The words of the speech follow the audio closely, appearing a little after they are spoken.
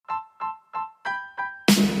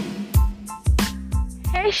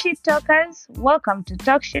Hey shit talkers, welcome to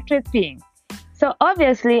Talk Shit with P. So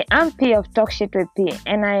obviously I'm P of Talk Shit with P,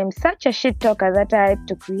 and I am such a shit talker that I had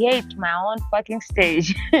to create my own fucking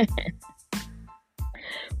stage.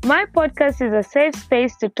 My podcast is a safe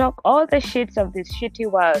space to talk all the shits of this shitty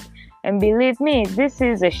world. And believe me, this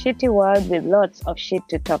is a shitty world with lots of shit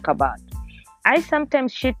to talk about. I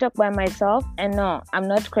sometimes shit talk by myself, and no, I'm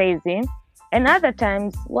not crazy. And other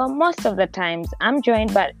times, well, most of the times, I'm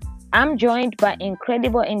joined by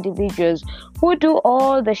incredible individuals who do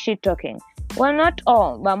all the shit talking. Well, not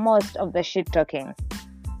all, but most of the shit talking.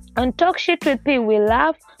 On Talk Shit with P, we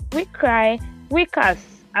laugh, we cry, we cuss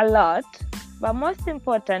a lot, but most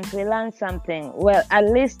important, we learn something. Well, at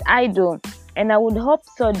least I do, and I would hope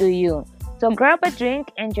so do you. So grab a drink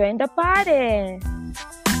and join the party.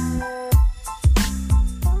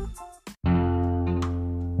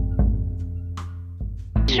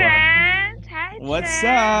 Trent, hi What's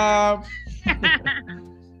Trent. up?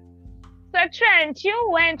 So Trent, you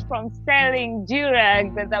went from selling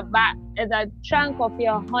Durags as a trunk of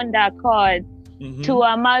your Honda Accord to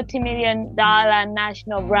a multi-million-dollar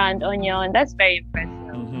national brand on your own. That's very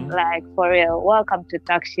impressive. Like, for real. Welcome to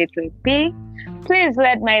Talk Shit with P. Please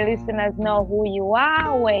let my listeners know who you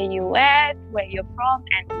are, where you at, where you're from,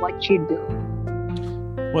 and what you do.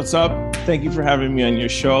 What's up? Thank you for having me on your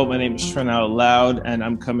show. My name is Trent Out Loud, and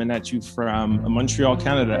I'm coming at you from Montreal,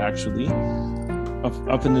 Canada, actually,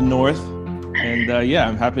 up in the north. And yeah,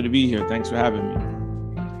 I'm happy to be here. Thanks for having me.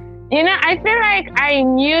 You know, I feel like I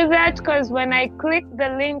knew that because when I clicked the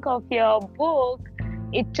link of your book,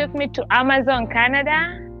 it took me to Amazon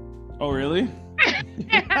Canada. Oh, really? And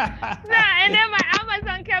then my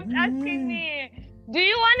Amazon kept asking me, do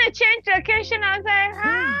you want to change location? I was like,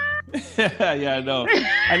 huh? Yeah, no.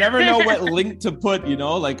 I never know what link to put, you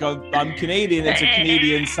know? Like, I'm Canadian. It's a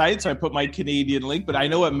Canadian site, so I put my Canadian link, but I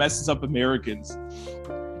know it messes up Americans.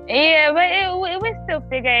 Yeah, but we still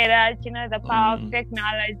figure it out, you know, the power of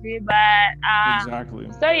technology. But exactly.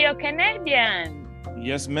 So you're Canadian?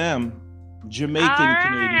 Yes, ma'am. Jamaican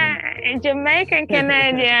Canadian. Jamaican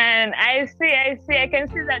Canadian. I see. I can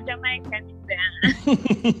see that Jamaican is there.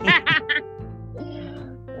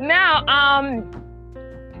 Now,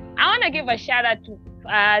 I want to give a shout out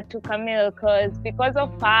to Camille because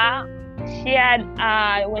of her, she had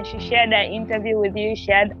when she shared that interview with you,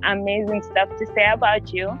 she had amazing stuff to say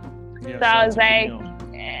about you. Yeah, so I was like,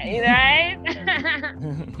 right?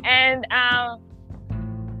 And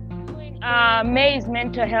doing May's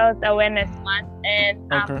Mental Health Awareness Month,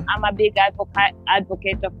 and I'm a big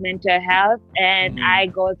advocate of mental health, and I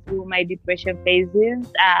go through my depression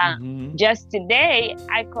phases. Just today,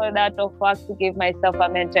 I called out of work to give myself a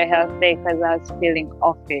mental health day because I was feeling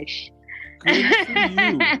offish. Good for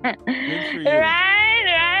you. Good for you. Right.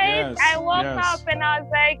 Yes, I woke up and I was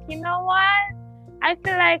like, you know what? I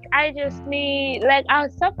feel like I just need, like, I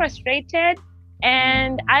was so frustrated,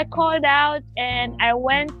 and I called out and I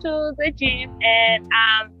went to the gym, and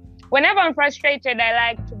whenever I'm frustrated, I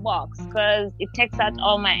like to box because it takes out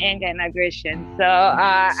all my anger and aggression. So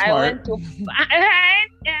I went to, right?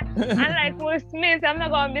 Yeah. Unlike Will Smith, I'm not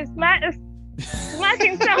going to be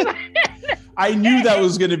smacking somebody. I knew that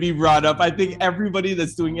was going to be brought up. I think everybody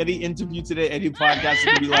that's doing any interview today, any podcast, is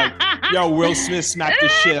going to be like, yo, Will Smith smacked the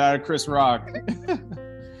shit out of Chris Rock.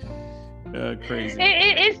 Crazy.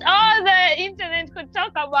 It's all the internet could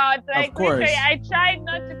talk about. Like, of course. I tried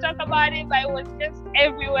not to talk about it, but it was just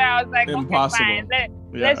everywhere. I was like, impossible. Okay, fine.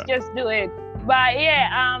 Let's just do it. But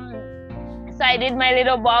yeah, so I did my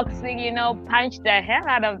little boxing, you know, punched the hell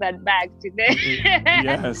out of that bag today.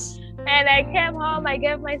 Yes. And I came home, I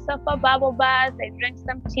gave myself a bubble bath, I drank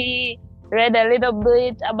some tea, read a little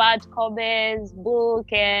bit about Kobe's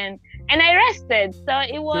book, and I rested. So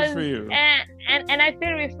it was, good for you. And I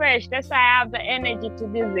feel refreshed. That's why I have the energy to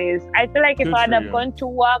do this. I feel like if I would have gone to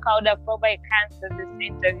work, I would have probably canceled this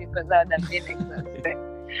interview because I would have been exhausted.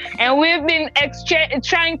 And we've been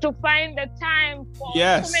trying to find the time for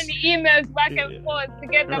so many emails back and forth to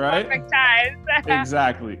get the perfect time.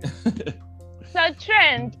 Exactly. So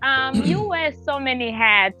Trent, you wear so many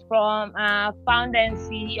hats, from founder and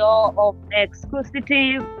CEO of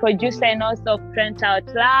Exclusivity, producer, and also of Trent Out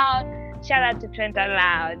Loud. Shout out to Trent Out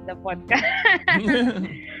Loud, the podcast.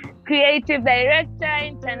 Creative director,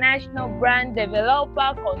 international brand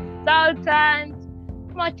developer, consultant,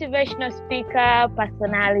 motivational speaker,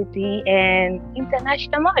 personality, and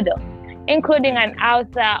international model, including an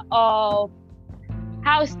author of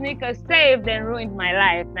How Sneakers Saved and Ruined My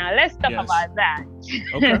Life. Now, let's talk about that.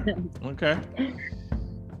 Okay.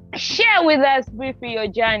 Share with us briefly your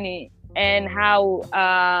journey and how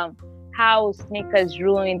sneakers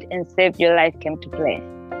ruined and saved your life came to play.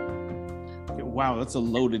 Wow, that's a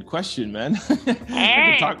loaded question, man.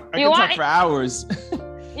 Hey, I could talk for hours.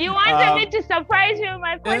 You wanted me to surprise you with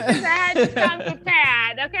my questions. I had to come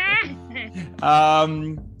prepared,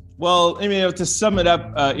 okay? Well, I mean, to sum it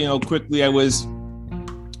up, quickly, I was,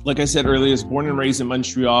 like I said earlier, I was born and raised in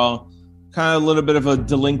Montreal, kind of a little bit of a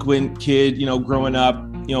delinquent kid, growing up,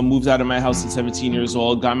 moved out of my house at 17 years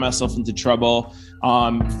old, got myself into trouble.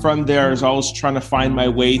 From there, I was always trying to find my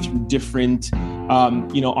way through different,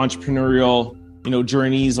 entrepreneurial,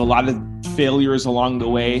 journeys, a lot of failures along the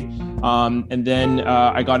way. And then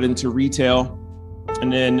I got into retail.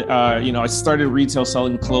 And then, I started retail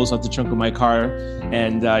selling clothes out the trunk of my car.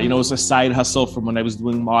 And, it was a side hustle from when I was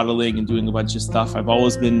doing modeling and doing a bunch of stuff. I've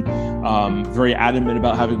always been very adamant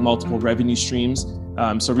about having multiple revenue streams.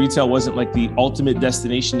 So retail wasn't like the ultimate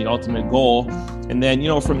destination, the ultimate goal. And then,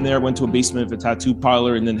 from there, I went to a basement of a tattoo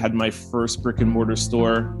parlor and then had my first brick and mortar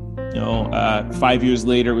store. 5 years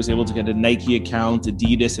later, was able to get a Nike account,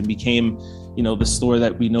 Adidas, and became, the store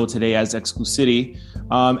that we know today as Exclusivity.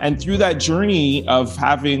 And through that journey of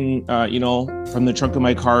having, from the trunk of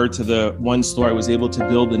my car to the one store, I was able to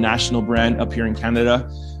build a national brand up here in Canada.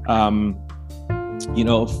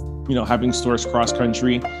 Having stores cross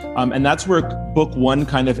country. And that's where book one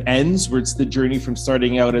kind of ends, where it's the journey from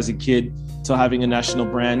starting out as a kid to having a national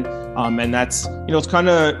brand. And that's, it's kind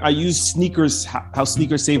of, I use sneakers, how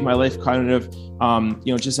sneakers saved my life kind of,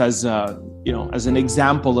 just as, as an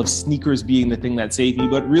example of sneakers being the thing that saved me.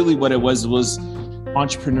 But really what it was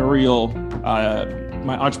entrepreneurial,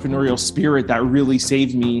 my entrepreneurial spirit that really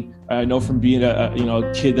saved me. I know from being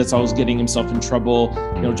a kid that's always getting himself in trouble,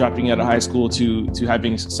 dropping out of high school to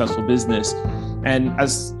having a successful business. And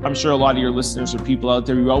as I'm sure a lot of your listeners or people out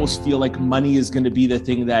there, you always feel like money is going to be the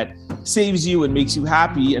thing that saves you and makes you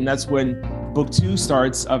happy. And that's when book two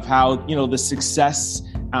starts, of how, the success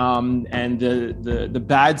and the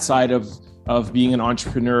bad side of being an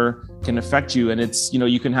entrepreneur can affect you. And it's,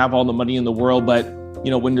 you can have all the money in the world, but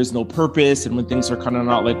when there's no purpose and when things are kind of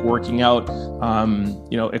not like working out,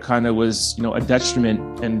 it kind of was, a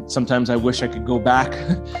detriment. And sometimes I wish I could go back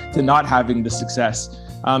to not having the success.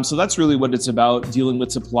 So that's really what it's about, dealing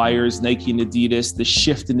with suppliers, Nike and Adidas, the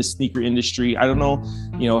shift in the sneaker industry. I don't know,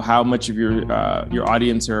 how much of your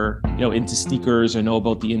audience are, into sneakers or know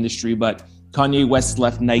about the industry, but Kanye West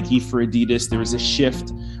left Nike for Adidas. There was a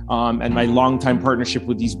shift, and my longtime partnership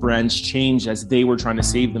with these brands changed as they were trying to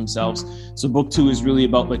save themselves. So book two is really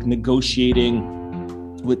about like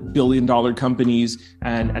negotiating with billion-dollar companies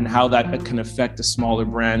and how that can affect a smaller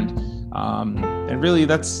brand. And really,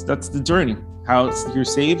 that's the journey. How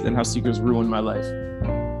sneakers saved and how sneakers ruined my life.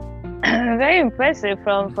 Very impressive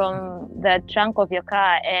from the trunk of your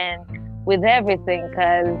car and with everything,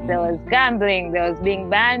 because there was gambling, there was being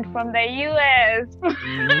banned from the US.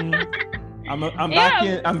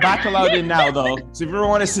 I'm back allowed in now though. So if you ever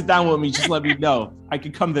want to sit down with me, just let me know. I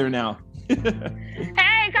can come there now. Hey,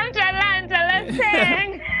 come to Atlanta, let's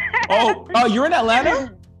sing. Oh, you're in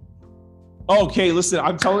Atlanta? Okay, listen,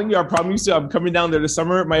 I'm telling you, I promise you, I'm coming down there this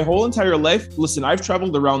summer. My whole entire life, listen, I've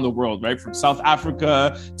traveled around the world, right? From South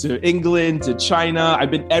Africa to England to China.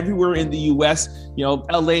 I've been everywhere in the US,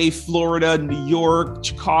 LA, Florida, New York,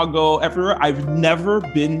 Chicago, everywhere. I've never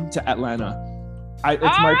been to Atlanta.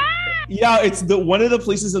 It's one of the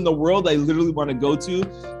places in the world I literally want to go to.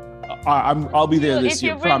 I'll be there this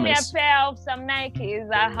year, promise. If you bring me a pair of some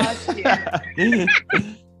Nikes, I'll host you.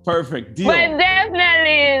 Perfect deal. But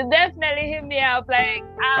definitely hit me up. Like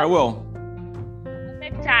I will.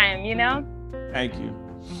 Next time, Thank you.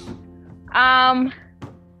 I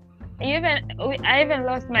even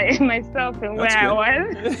lost myself in where I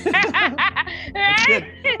was. That's good.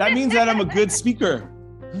 That means that I'm a good speaker.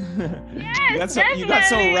 Yes, you got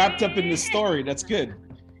so wrapped up in the story. That's good.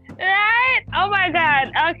 Right? Oh my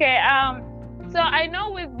God. Okay. So I know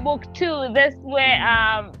with book two, that's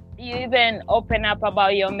where you even open up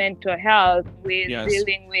about your mental health with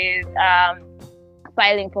dealing with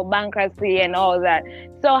filing for bankruptcy and all that.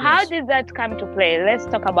 So how did that come to play? Let's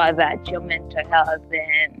talk about that, your mental health.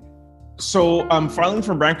 And So filing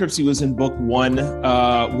for bankruptcy was in book one,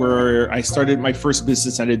 where I started my first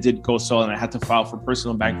business and it did go so, and I had to file for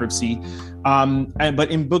personal bankruptcy.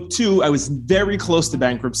 But in book two, I was very close to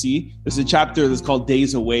bankruptcy. There's a chapter that's called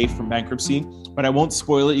Days Away from Bankruptcy, but I won't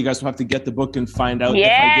spoil it. You guys will have to get the book and find out if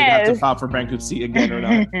I did have to file for bankruptcy again or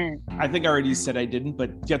not. I think I already said I didn't,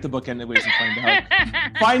 but get the book anyways and find out.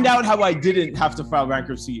 Find out how I didn't have to file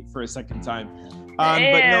bankruptcy for a second time.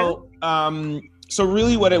 So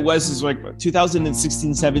really what it was is like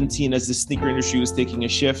 2016, 17, as the sneaker industry was taking a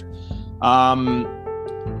shift. My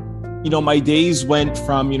days went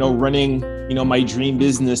from, running, my dream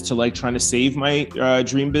business to like trying to save my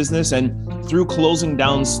dream business. And through closing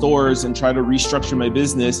down stores and trying to restructure my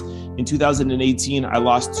business in 2018, I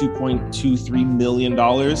lost $2.23 million.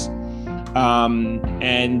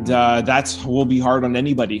 And that's will be hard on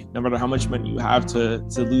anybody, no matter how much money you have, to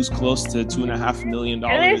lose close to $2.5 million.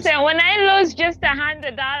 Listen, when I lose just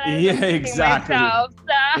 $100, yeah, exactly, myself, so.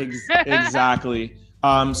 Exactly.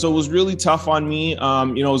 So it was really tough on me. It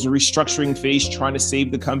was a restructuring phase, trying to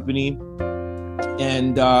save the company,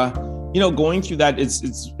 and going through that,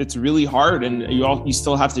 it's really hard, and you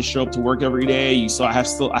still have to show up to work every day. I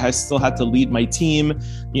still had to lead my team,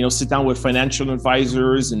 sit down with financial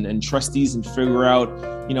advisors and trustees and figure out,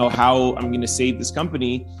 how I'm going to save this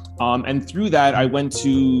company. And through that, I went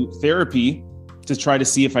to therapy to try to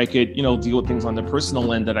see if I could, deal with things on the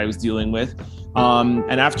personal end that I was dealing with.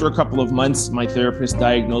 And after a couple of months, my therapist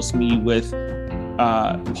diagnosed me with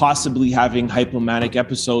possibly having hypomanic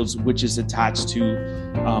episodes, which is attached to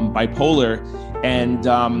bipolar. And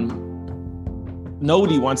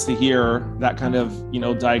nobody wants to hear that kind of,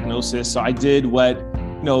 diagnosis. So I did what,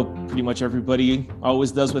 pretty much everybody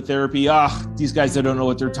always does with therapy. These guys, they don't know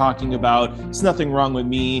what they're talking about. It's nothing wrong with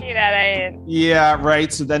me. Yeah,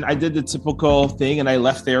 right. So then I did the typical thing and I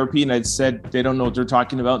left therapy and I said, they don't know what they're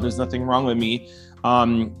talking about. There's nothing wrong with me.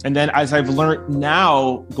 And then as I've learned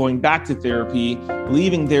now, going back to therapy,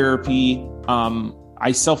 leaving therapy,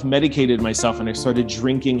 I self-medicated myself and I started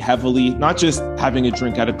drinking heavily, not just having a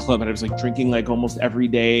drink at a club, but I was like drinking like almost every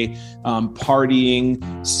day, partying,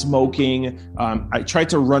 smoking. I tried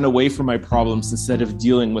to run away from my problems instead of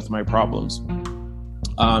dealing with my problems.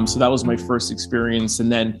 So that was my first experience.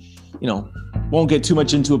 And then, won't get too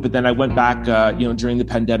much into it, but then I went back, during the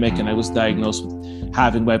pandemic, and I was diagnosed with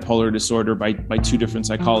having bipolar disorder by two different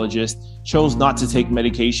psychologists. Chose not to take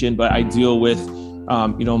medication, but I deal with,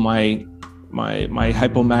 my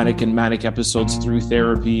hypomanic and manic episodes through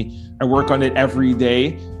therapy. I work on it every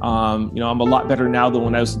day. I'm a lot better now than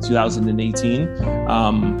when I was in 2018.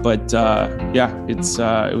 It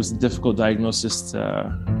was a difficult diagnosis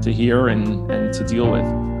to hear and to deal with.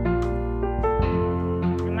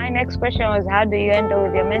 My next question was, how do you handle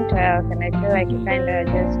with your mental health? And I feel like you kind of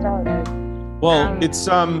just told us. Well,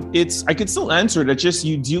 I could still answer it. It's just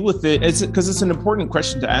you deal with it. It's because it's an important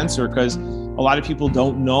question to answer, because a lot of people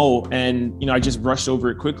don't know. And, I just brushed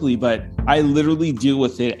over it quickly, but I literally deal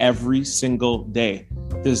with it every single day.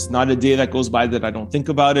 There's not a day that goes by that I don't think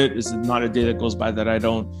about it. There's not a day that goes by that I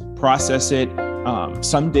don't process it.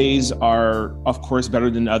 Some days are, of course,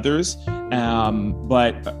 better than others.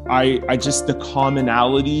 But I just, the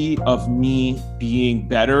commonality of me being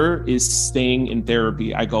better is staying in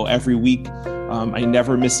therapy. I go every week. I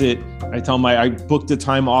never miss it. I booked the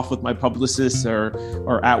time off with my publicist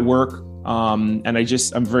or at work. And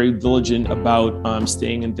I'm very diligent about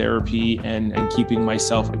staying in therapy and keeping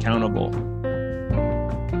myself accountable.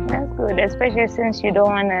 That's good, especially since you don't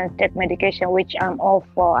want to take medication, which I'm all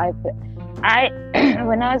for. I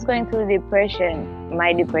when I was going through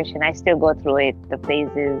my depression, I still go through it, the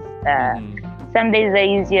phases. Some days are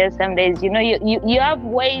easier, some days, you have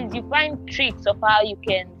ways, you find tricks of how you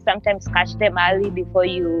can sometimes catch them early before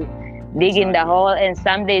you dig in the hole, and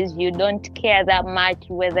some days you don't care that much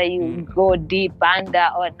whether you go deep under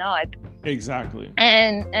or not. Exactly.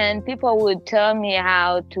 And people would tell me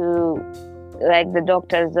how to, like the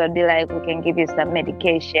doctors would be like, we can give you some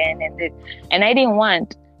medication and I didn't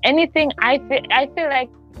want anything. I feel like,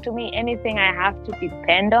 to me, anything I have to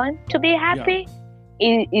depend on to be happy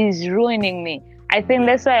is ruining me. I think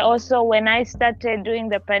that's why also when I started doing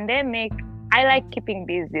the pandemic, I like keeping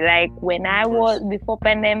busy. Like when I was before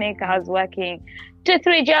pandemic, I was working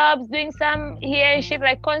 2-3 jobs, doing some here shit,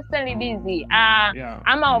 like constantly busy. I'm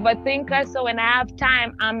an overthinker, so when I have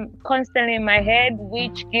time, I'm constantly in my head,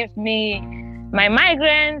 which gives me my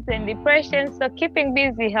migraines and depression. So keeping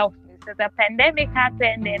busy helps me. So the pandemic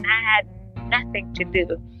happened and I had nothing to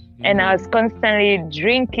do, and I was constantly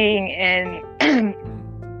drinking and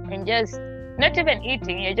and just not even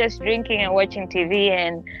eating. You're just drinking and watching TV,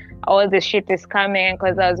 and all this shit is coming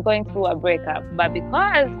because I was going through a breakup. But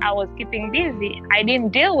because I was keeping busy, I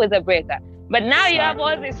didn't deal with the breakup. But now you have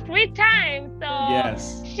all this free time,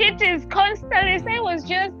 so shit is constantly. So it was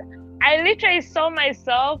just, I literally saw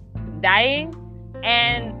myself dying,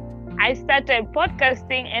 and I started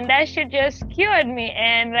podcasting, and that shit just cured me.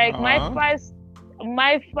 And like my first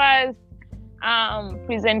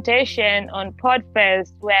presentation on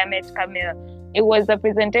Podfest, where I met Camille, it was a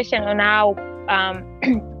presentation on how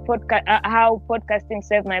how podcasting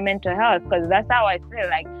saved my mental health, because that's how I feel.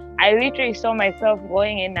 Like I literally saw myself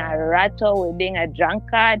going in a rattle with being a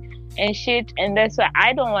drunkard and shit. And that's why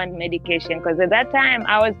I don't want medication, because at that time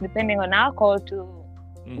I was depending on alcohol to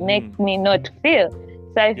make me not feel.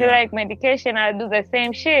 So I feel like medication, I'll do the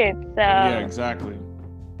same shit. So yeah, exactly.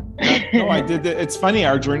 No, I did. It's funny.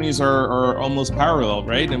 Our journeys are almost parallel,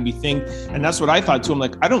 right? And we think, and that's what I thought too. I'm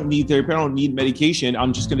like, I don't need therapy. I don't need medication.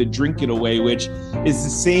 I'm just going to drink it away, which is the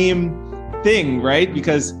same thing, right?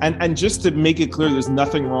 Because, and just to make it clear, there's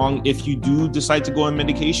nothing wrong if you do decide to go on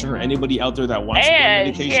medication, or anybody out there that wants to go on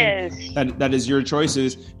medication, that is your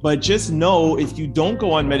choices. But just know, if you don't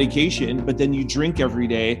go on medication, but then you drink every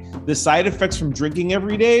day, the side effects from drinking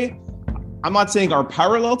every day, I'm not saying are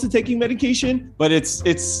parallel to taking medication, but it's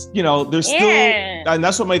you know, there's still, and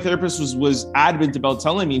that's what my therapist was adamant about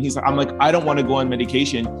telling me. And he's like, I'm like, I don't want to go on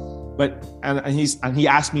medication, but and he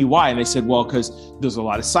asked me why, and I said, well, because there's a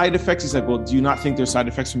lot of side effects. He's like, well, do you not think there's side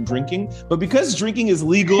effects from drinking? But because drinking is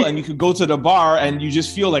legal and you could go to the bar and you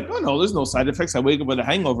just feel like, oh no, there's no side effects. I wake up with a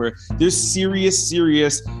hangover. There's serious,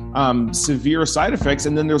 severe side effects.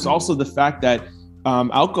 And then there's also the fact that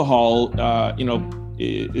alcohol, you know,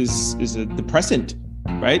 is a depressant,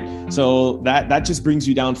 right? So that just brings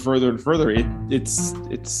you down further and further.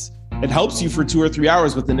 It helps you for 2 or 3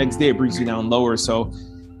 hours, but the next day it brings you down lower. So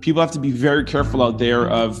people have to be very careful out there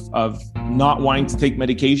of not wanting to take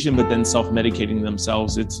medication, but then self-medicating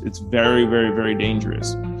themselves. It's very, very, very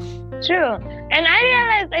dangerous. True. And I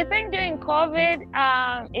realized, I think during COVID,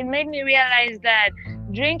 it made me realize that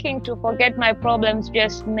drinking to forget my problems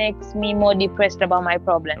just makes me more depressed about my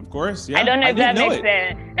problems. Of course, yeah. I don't know if that makes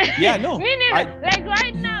sense. Yeah, no. Me neither. Like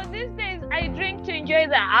right now, these days, I drink to enjoy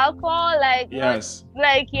the alcohol. Like, yes,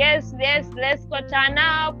 let's go turn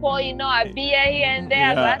up, or, you know, a beer here and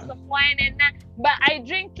there, a glass of wine and that. But I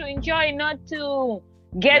drink to enjoy, not to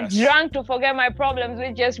get drunk to forget my problems,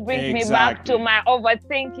 which just brings me back to my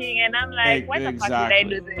overthinking. And I'm like, why the fuck did I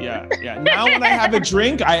do this? Yeah. Now when I have a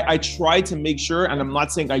drink, I try to make sure, and I'm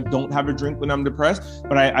not saying I don't have a drink when I'm depressed,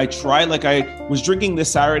 but I try. Like, I was drinking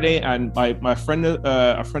this Saturday, and my friend,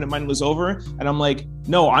 a friend of mine was over, and I'm like,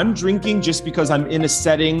 no, I'm drinking just because I'm in a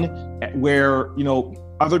setting where, you know,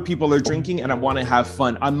 other people are drinking and I want to have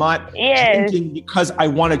fun. I'm not drinking because I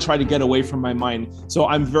want to try to get away from my mind. So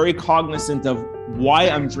I'm very cognizant of why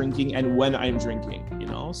I'm drinking and when I'm drinking, you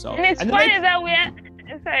know? So, and it's funny that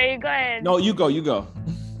sorry, go ahead. No, you go.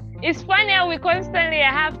 It's funny how we constantly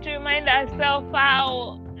have to remind ourselves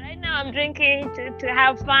how right now I'm drinking to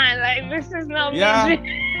have fun. Like, this is not music.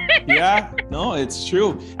 Yeah, no, it's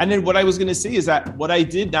true. And then what I was going to say is that what I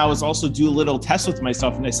did now is also do a little test with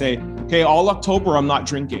myself, and I say, okay, all October, I'm not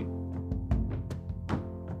drinking.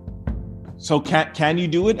 So can you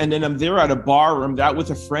do it? And then I'm there at a bar, or I'm out with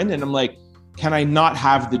a friend, and I'm like, can I not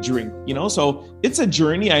have the drink? You know, so it's a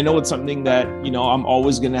journey. I know it's something that, you know, I'm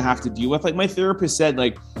always going to have to deal with. Like my therapist said,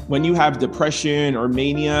 like, when you have depression or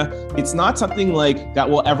mania, it's not something like that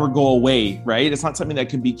will ever go away, right? It's not something that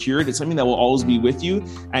can be cured. It's something that will always be with you.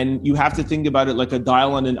 And you have to think about it like a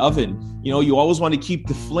dial on an oven. You know, you always want to keep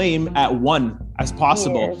the flame at 1 as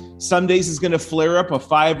possible. Yeah. Some days it's going to flare up a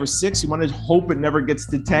 5 or 6. You want to hope it never gets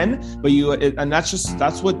to 10, but and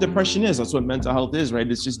that's what depression is. That's what mental health is, right?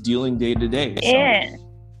 It's just dealing day to day. So, yeah.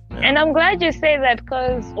 And I'm glad you say that,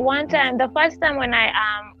 because one time, the first time when I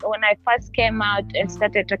first came out and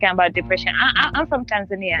started talking about depression, I'm from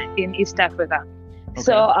Tanzania in East Africa. Okay.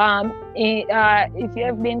 So if you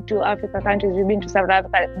have been to Africa countries, you've been to South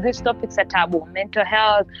Africa, these topics are taboo. Mental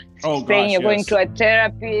health, saying you're going to a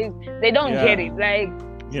therapist, they don't get it. Like,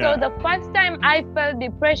 so the first time I felt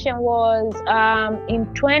depression was in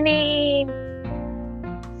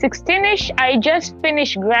 2016-ish. I just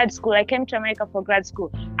finished grad school. I came to America for grad school.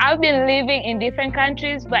 I've been living in different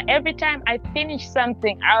countries, but every time I finish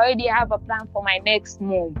something, I already have a plan for my next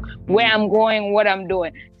move, where I'm going, what I'm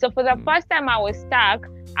doing. So for the first time I was stuck,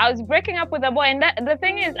 I was breaking up with a boy. And the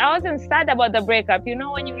thing is, I wasn't sad about the breakup. You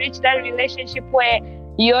know, when you reach that relationship where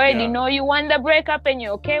you already know you want the breakup and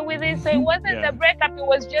you're okay with it. So it wasn't the breakup, it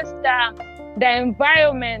was just the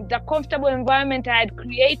environment, the comfortable environment I had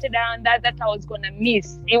created around that I was going to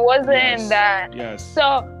miss. It wasn't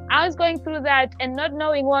So I was going through that and not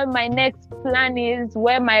knowing what my next plan is,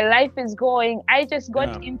 where my life is going. I just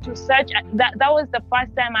got into that was the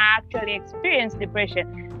first time I actually experienced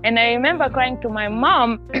depression. And I remember crying to my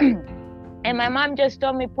mom and my mom just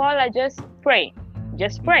told me, Paula, just pray.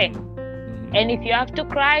 And if you have to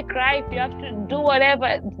cry. If you have to do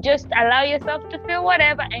whatever, just allow yourself to feel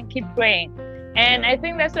whatever and keep praying. And I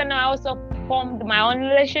think that's when I also formed my own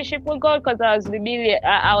relationship with God, because I was a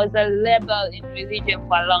rebel in religion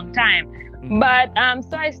for a long time. But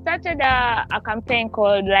so I started a campaign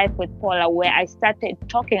called Life with Paula, where I started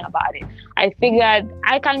talking about it. I figured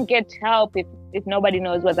I can't get help if nobody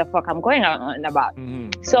knows what the fuck I'm going on about.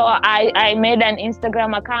 So I made an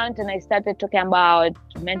Instagram account and I started talking about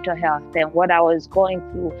mental health and what I was going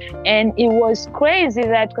through. And it was crazy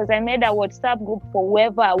that because I made a WhatsApp group for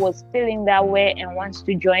whoever was feeling that way and wants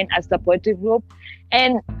to join a supportive group.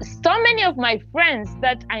 And so many of my friends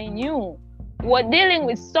that I knew were dealing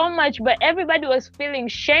with so much, but everybody was feeling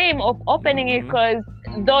shame of opening it because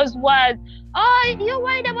those words, oh, you're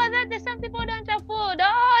worried about that, there's some people don't have food,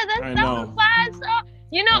 oh, that's so fast,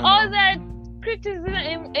 all that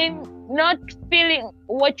criticism in not feeling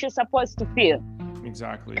what you're supposed to feel.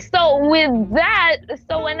 Exactly. So with that,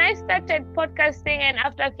 so when I started podcasting, and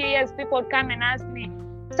after a few years, people come and ask me,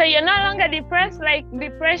 so you're no longer depressed? Like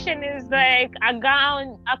depression is like a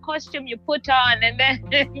gown, a costume you put on and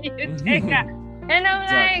then you take it. And I'm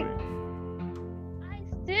like, I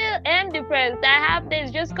still am depressed. I have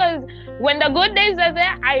days just because when the good days are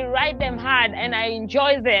there, I ride them hard and I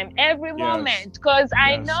enjoy them every moment because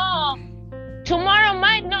I know tomorrow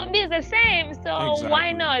might not be the same. So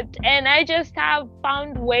why not? And I just have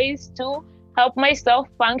found ways to help myself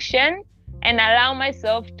function and allow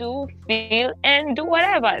myself to feel and do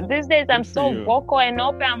whatever. These days, I'm so vocal and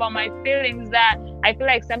open about my feelings that I feel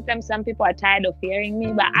like sometimes some people are tired of hearing me,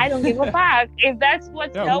 but I don't give a fuck. If that's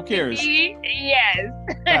what's helping me,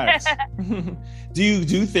 yes. Do you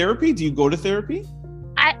do therapy? Do you go to therapy?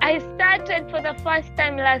 I started for the first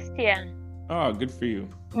time last year. Oh, good for you.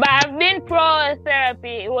 But I've been pro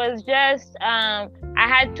therapy. It was just I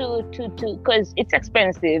had to because it's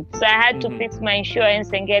expensive. So I had to fix my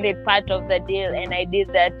insurance and get it part of the deal, and I did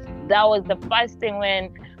that. That was the first thing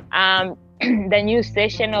when the new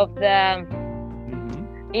session of the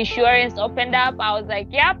insurance opened up. I was like,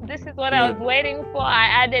 yep, this is what I was waiting for. I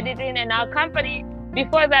added it in, and our company,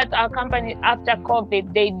 before that, our company after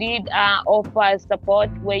COVID, they did offer support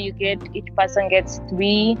where you get, each person gets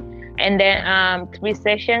 3 and then 3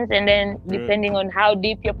 sessions, and then depending on how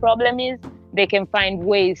deep your problem is, they can find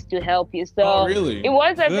ways to help you. So really? It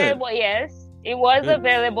was available. Yes, it was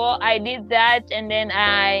available. I did that, and then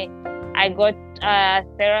I got a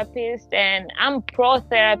therapist, and I'm pro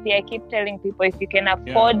therapy. I keep telling people, if you can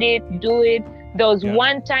afford it, do it. Those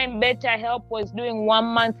one-time BetterHelp was doing 1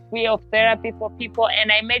 month free of therapy for people, and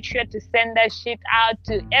I made sure to send that shit out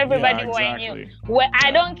to everybody who I knew. Well,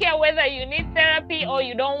 I don't care whether you need therapy or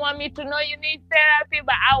you don't want me to know you need therapy,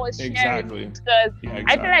 but I was sharing it because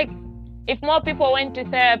I feel like if more people went to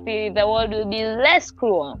therapy, the world would be less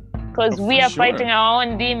cruel because we are fighting our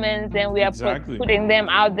own demons and we are putting them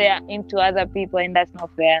out there into other people, and that's not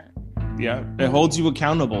fair. Yeah, it holds you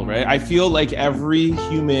accountable, right? I feel like every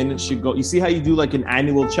human should go. You see how you do like an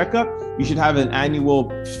annual checkup? You should have an annual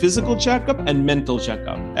physical checkup and mental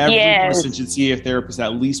checkup. Every person should see a therapist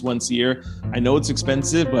at least once a year. I know it's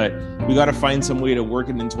expensive, but we got to find some way to work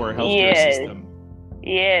it into our healthcare system.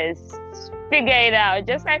 Yes. Figure it out.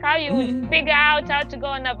 Just like how you would figure out how to go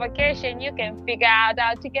on a vacation, you can figure out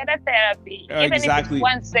how to get a therapy. Even if it's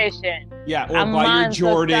one session. Yeah, or buy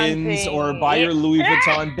your Jordans or buy your Louis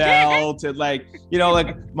Vuitton belt. And like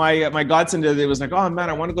my godson today was like, oh man,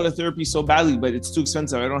 I want to go to therapy so badly, but it's too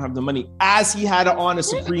expensive. I don't have the money. As he had on a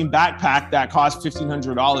Supreme backpack that cost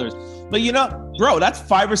 $1,500. But bro, that's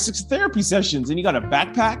 5 or 6 therapy sessions and you got a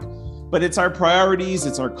backpack. But it's our priorities,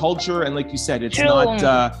 it's our culture. And like you said, it's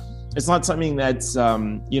not something that's,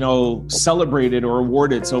 celebrated or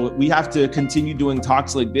awarded. So we have to continue doing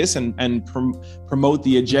talks like this and promote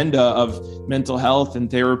the agenda of mental health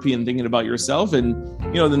and therapy and thinking about yourself. And,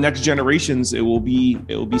 the next generations, it will be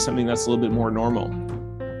something that's a little bit more normal.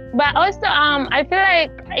 But also, I feel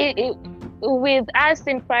like with us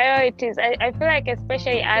in priorities, I feel like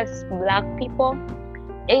especially as Black people,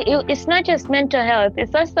 it's not just mental health,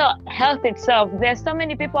 it's also health itself. There's so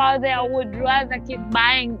many people out there who would rather keep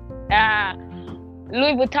buying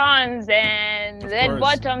Louis Vuittons and red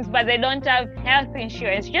bottoms, but they don't have health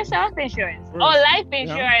insurance, just health insurance or life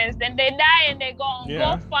insurance, and they die and they go on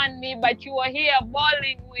GoFundMe, but you are here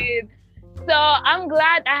balling with. So I'm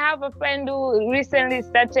glad I have a friend who recently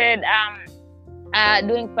started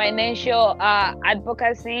doing financial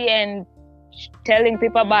advocacy and telling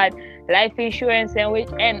people about life insurance,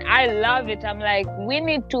 and I love it. I'm like, we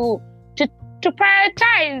need to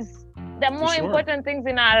prioritize the more important things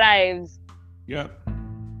in our lives. Yeah.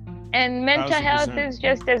 And mental 1,000%. Health is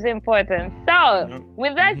just as important. So,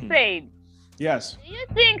 with that said, yes. Do you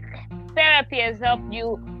think therapy has helped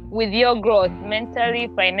you with your growth mentally,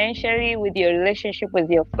 financially, with your relationship with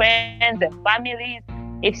your friends and families?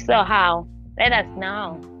 If so, how? Let us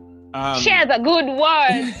know. Share the good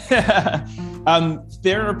word.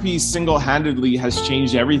 Therapy single-handedly has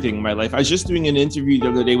changed everything in my life. I was just doing an interview the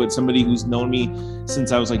other day with somebody who's known me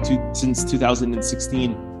since I was like since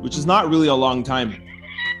 2016, which is not really a long time.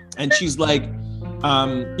 And she's like,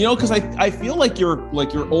 because I feel like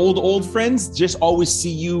your old friends just always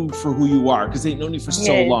see you for who you are because they've known you for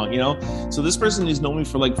so long, So this person who's known me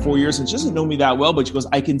for like 4 years and she doesn't know me that well, but she goes,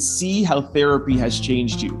 I can see how therapy has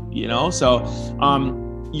changed you, So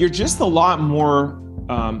you're just a lot more,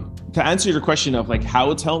 to answer your question of like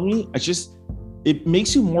how it's helped me, it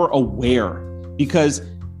makes you more aware, because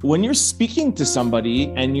when you're speaking to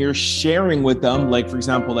somebody and you're sharing with them, like, for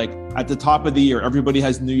example, like at the top of the year, everybody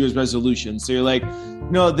has New Year's resolutions. So you're like,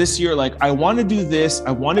 no, this year, like, I want to do this. I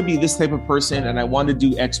want to be this type of person and I want to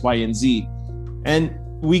do X, Y, and Z. And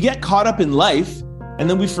we get caught up in life and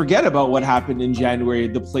then we forget about what happened in January,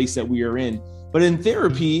 the place that we are in. But in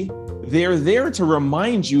therapy, they're there to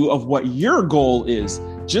remind you of what your goal is.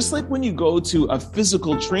 Just like when you go to a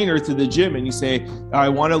physical trainer to the gym and you say, I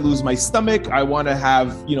want to lose my stomach, I want to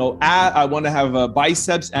have, I want to have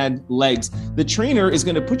biceps and legs. The trainer is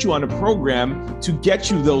going to put you on a program to get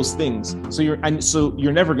you those things. So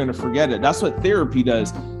you're never going to forget it. That's what therapy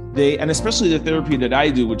does. And especially the therapy that I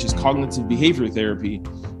do, which is cognitive behavior therapy,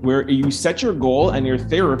 where you set your goal and your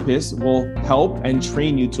therapist will help and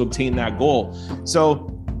train you to obtain that goal. So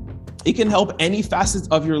it can help any facet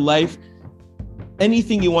of your life.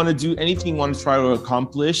 Anything you want to do, anything you want to try to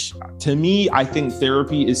accomplish. To me, I think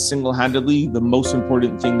therapy is single-handedly the most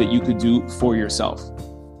important thing that you could do for yourself.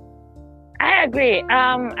 I agree.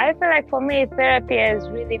 I feel like for me, therapy has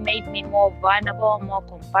really made me more vulnerable, more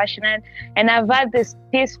compassionate. And I've had this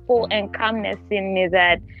peaceful and calmness in me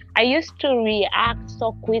that I used to react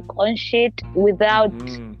so quick on shit without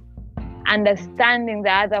understanding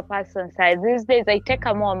the other person's side. These days, I take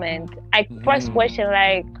a moment. I first question,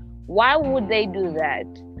 like, why would they do that?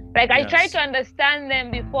 Like, I try to understand them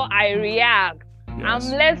before I react. Yes.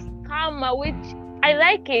 I'm less calmer, which I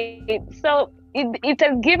like it. So it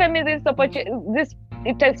has given me this opportunity.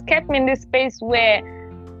 It has kept me in this space where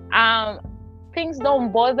things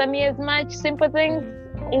don't bother me as much. Simple things,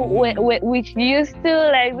 which used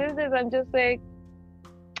to, like, this is, I'm just like,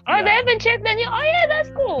 they haven't checked on you. Oh yeah, that's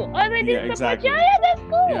cool. Oh, they didn't support you. Oh yeah, that's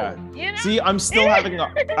cool. Yeah. See, I'm still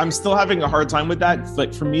having a hard time with that.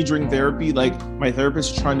 Like, for me during therapy, like, my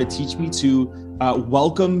therapist is trying to teach me to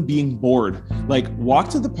welcome being bored. Like, walk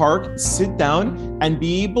to the park, sit down, and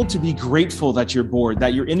be able to be grateful that you're bored,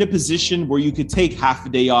 that you're in a position where you could take half a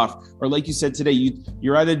day off, or like you said today,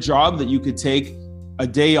 you're at a job that you could take a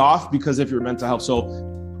day off because of your mental health.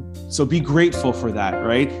 So be grateful for that,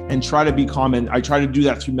 right? And try to be calm. And I try to do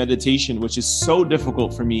that through meditation, which is so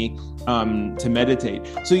difficult for me to meditate.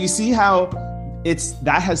 So you see how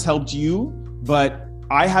that has helped you, but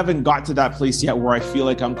I haven't got to that place yet where I feel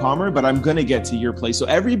like I'm calmer, but I'm going to get to your place. So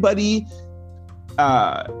everybody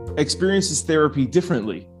experiences therapy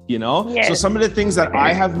differently. Yes. So some of the things that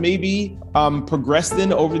I have maybe progressed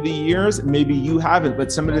in over the years, maybe you haven't,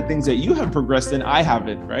 but some of the things that you have progressed in, I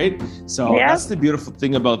haven't, right? So that's the beautiful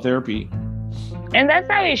thing about therapy. And that's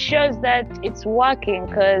how it shows that it's working,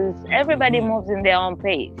 because everybody moves in their own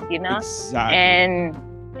pace, Exactly.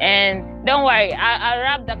 And don't worry, I'll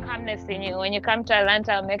wrap the calmness in you. When you come to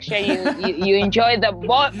Atlanta, I'll make sure you enjoy the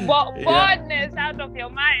boredness out of your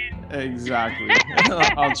mind. Exactly.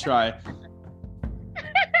 I'll try.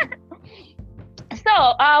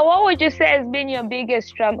 So, what would you say has been your biggest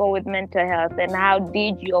struggle with mental health, and how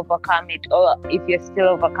did you overcome it? Or if you're still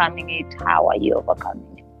overcoming it, how are you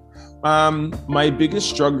overcoming it? My biggest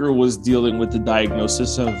struggle was dealing with the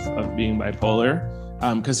diagnosis of being bipolar,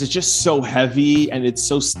 because it's just so heavy and it's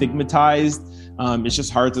so stigmatized. It's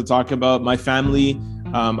just hard to talk about. My family,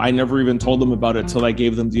 I never even told them about it till I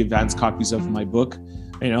gave them the advanced copies of my book.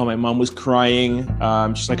 My mom was crying.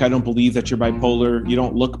 She's like, I don't believe that you're bipolar. You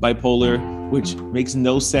don't look bipolar, which makes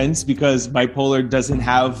no sense because bipolar doesn't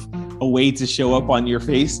have a way to show up on your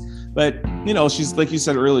face. But, she's, like you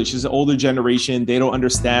said earlier, she's an older generation. They don't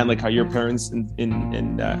understand like how your parents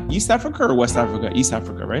in East Africa or West Africa? East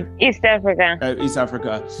Africa, right? East Africa. East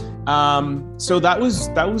Africa. So that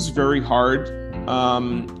was very hard.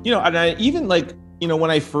 And I even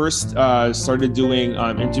when I first started doing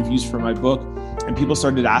interviews for my book, and people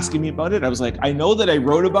started asking me about it, I was like, I know that I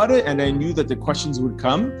wrote about it and I knew that the questions would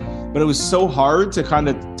come, but it was so hard to kind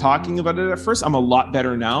of talking about it at first. I'm a lot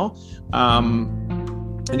better now.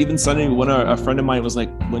 And even suddenly a friend of mine was like,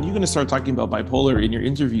 when are you going to start talking about bipolar in your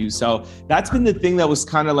interviews? So that's been the thing that was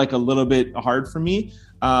kind of like a little bit hard for me.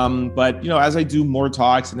 But as I do more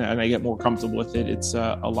talks and I get more comfortable with it, it's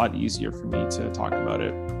a lot easier for me to talk about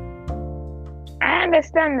it. I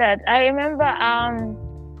understand that. I remember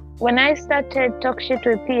when I started Talk Shit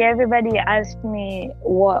with P, everybody asked me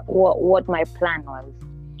what my plan was.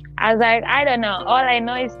 I was like, I don't know. All I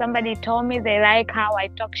know is somebody told me they like how I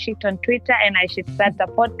talk shit on Twitter and I should start a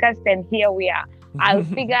podcast, and here we are. I'll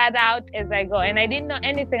figure it out as I go. And I didn't know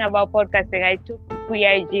anything about podcasting. I took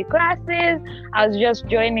pre-IG classes. I was just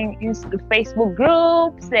joining Facebook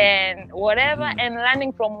groups and whatever, and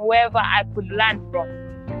learning from whoever I could learn from.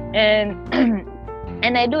 And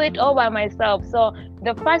and I do it all by myself. So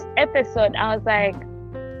the first episode, I was like,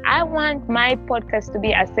 I want my podcast to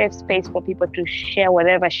be a safe space for people to share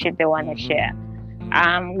whatever shit they want to share.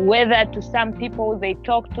 Whether to some people they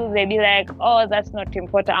talk to, they be like, oh, that's not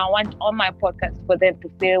important. I want on my podcast for them to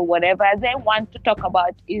feel whatever they want to talk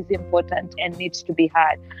about is important and needs to be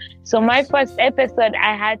heard. So my first episode,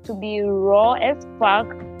 I had to be raw as fuck.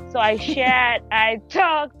 So I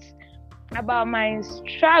talked about my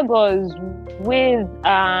struggles with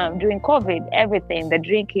during COVID, everything, the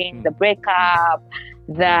drinking, the breakup,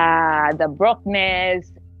 the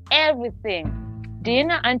brokenness, everything. Do you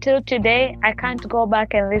know, until today, I can't go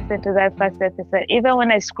back and listen to that first episode. Even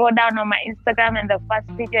when I scroll down on my Instagram and the first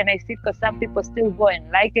video and I see, because some people still go and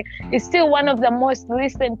like it, it's still one of the most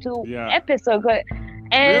listened to episodes.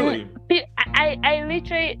 And really? I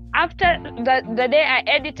literally, after the day I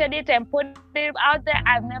edited it and put it out there,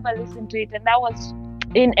 I've never listened to it. And that was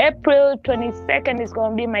in April 22nd, is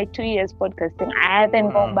going to be my 2 years podcasting. I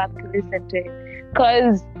haven't gone back to listen to it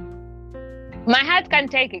because my heart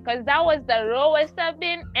can't take it, because that was the lowest I've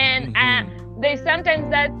been. And there's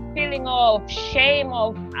sometimes that feeling of shame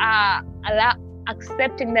of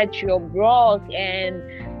accepting that you're broke, and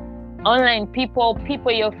online people,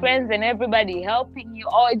 your friends and everybody helping you,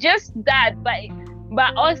 or just that.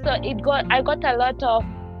 But also I got a lot of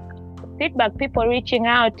feedback, people reaching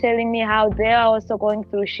out, telling me how they're also going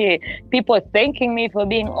through shit, people thanking me for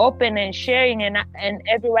being open and sharing, and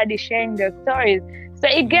everybody sharing their stories. So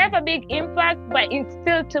it gave a big impact, but it's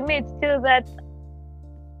still, to me, it's still that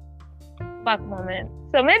fuck moment.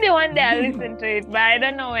 So maybe one day I'll listen to it, but I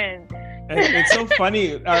don't know when. It's so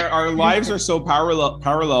funny. Our lives are so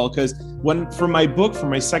parallel, because for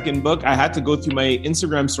my second book, I had to go through my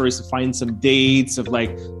Instagram stories to find some dates of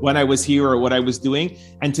like when I was here or what I was doing,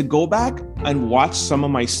 and to go back and watch some of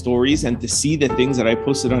my stories and to see the things that I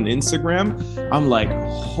posted on Instagram, I'm like,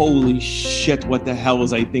 holy shit, what the hell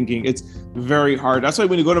was I thinking? It's very hard. That's why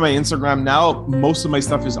when you go to my Instagram now, most of my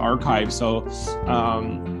stuff is archived. So,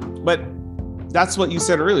 but that's what you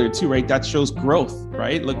said earlier too, right? That shows growth,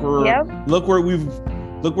 right? Look where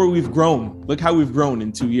we've grown. Look how we've grown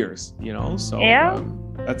in 2 years, you know? So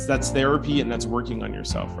that's therapy, and that's working on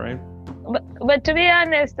yourself, right? But to be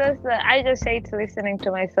honest, I just hate listening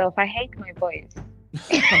to myself. I hate my voice. Oh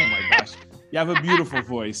my gosh. You have a beautiful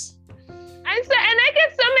voice. And I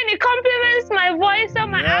get so many compliments, my voice or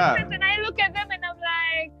my accent, and I look at them and I'm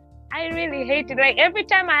like, I really hate it. Like every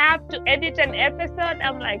time I have to edit an episode,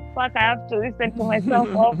 I'm like, fuck, I have to listen to myself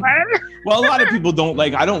over. Well, a lot of people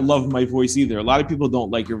I don't love my voice either. A lot of people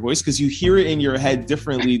don't like your voice because you hear it in your head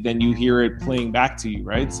differently than you hear it playing back to you,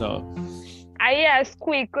 right? So I hear a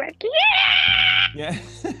squeak like, yeah.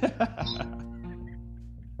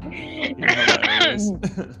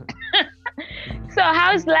 So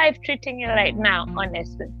how's life treating you right now,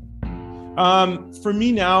 honestly? For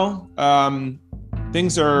me now,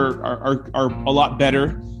 things are a lot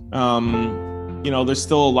better. There's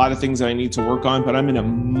still a lot of things that I need to work on, but I'm in a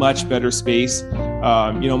much better space.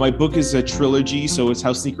 My book is a trilogy, so it's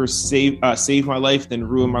how sneakers saved my life, then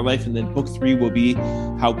ruined my life, and then book 3 will be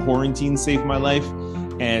how quarantine saved my life.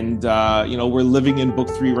 And we're living in book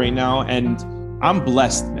 3 right now, and I'm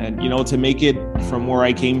blessed, man. To make it from where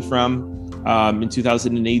I came from. In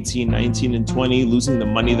 2018, 19, and 20, losing the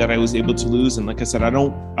money that I was able to lose. And like I said, I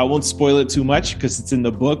won't spoil it too much because it's in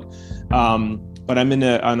the book. But I'm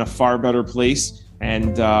on a far better place.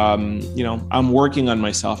 And, I'm working on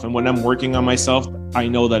myself. And when I'm working on myself, I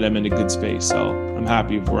know that I'm in a good space. So I'm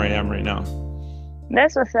happy with where I am right now.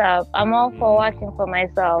 That's what's up. I'm all for working for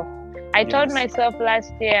myself. I told myself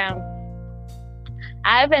last year,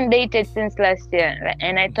 I haven't dated since last year.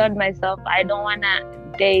 And I told myself, I don't want to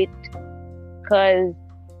date because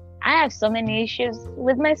I have so many issues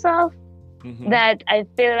with myself that I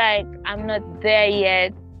feel like I'm not there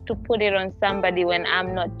yet to put it on somebody when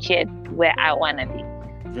I'm not yet where I want to be.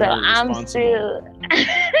 So I'm still...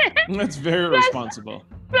 That's very responsible.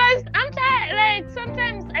 Plus, I'm tired. Like,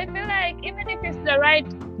 sometimes I feel like even if it's the right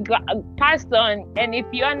person, and if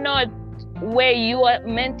you're not where you are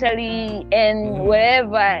mentally and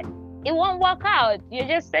wherever, it won't work out. You're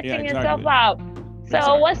just setting yourself up.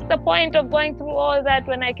 So what's the point of going through all that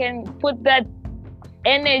when I can put that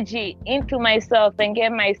energy into myself and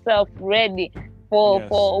get myself ready for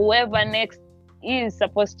whoever next is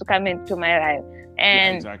supposed to come into my life.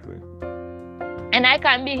 And exactly. And I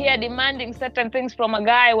can be here demanding certain things from a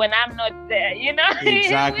guy when I'm not there, you know?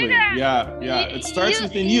 Exactly. It starts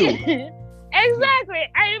within you. Exactly.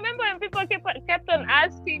 I remember when people kept on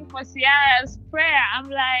asking for Ciara's prayer. I'm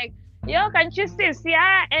like, yo, can't you see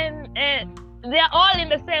Ciara and they're all in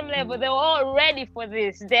the same level. They're all ready for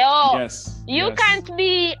this. They're all. You can't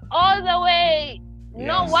be all the way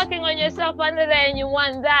not working on yourself under there and you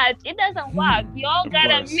want that. It doesn't work. You all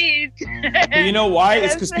gotta meet. But you know why?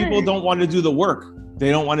 It's because people don't want to do the work. They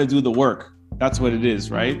don't want to do the work. That's what it is,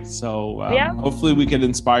 right? So hopefully we can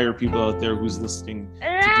inspire people out there who's listening to do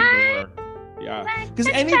the work. Yeah, because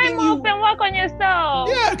anything you and work on yourself.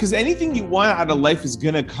 Yeah, because anything you want out of life is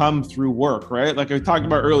gonna come through work, right? Like I talked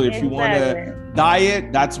about earlier. If you want to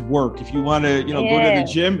diet, that's work. If you want to, go to the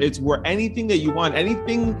gym, it's work. Anything that you want,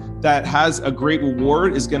 anything that has a great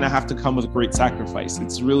reward is gonna have to come with a great sacrifice.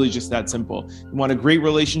 It's really just that simple. You want a great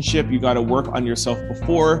relationship, you got to work on yourself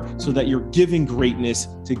before, so that you're giving greatness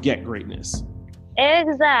to get greatness.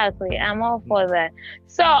 Exactly. I'm all for that.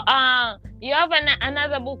 So, you have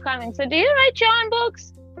another book coming. So do you write your own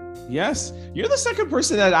books? Yes. You're the second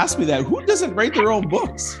person that asked me that. Who doesn't write their own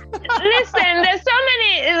books? Listen, there's so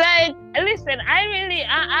many,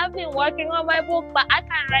 I've been working on my book, but I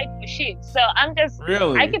can't write for shit. So I'm just,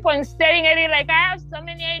 I keep on staring at it like I have so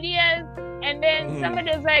many ideas. And then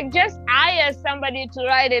somebody's like, just hire somebody to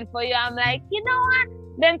write it for you. I'm like, you know what?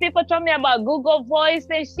 Then people told me about Google Voice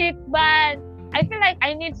and shit, but I feel like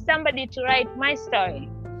I need somebody to write my story.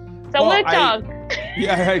 So we'll talk.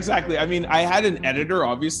 Yeah, exactly. I mean, I had an editor,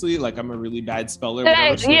 obviously, like I'm a really bad speller,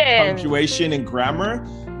 punctuation and grammar,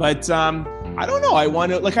 but I don't know. I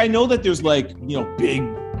want to, I know that there's big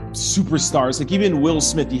superstars, like even Will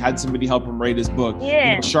Smith, he had somebody help him write his book.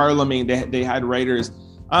 Charlemagne, they had writers.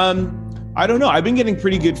 I don't know. I've been getting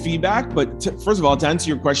pretty good feedback, but first of all, to answer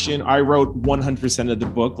your question, I wrote 100% of the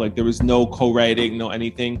book. Like there was no co-writing, no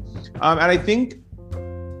anything. And I think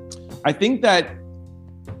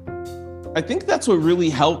that's what really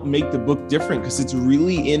helped make the book different, because it's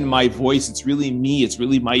really in my voice. It's really me. It's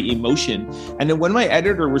really my emotion. And then when my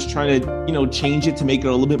editor was trying to, change it to make it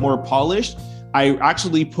a little bit more polished, I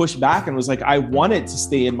actually pushed back and was like, I want it to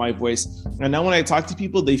stay in my voice. And now when I talk to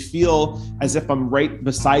people, they feel as if I'm right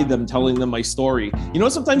beside them, telling them my story.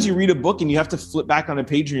 Sometimes you read a book and you have to flip back on a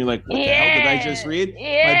page and you're like, what the hell did I just read?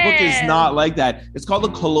 My book is not like that. It's called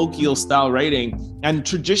a colloquial style writing. And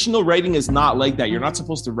traditional writing is not like that. You're not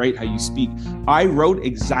supposed to write how you speak. I wrote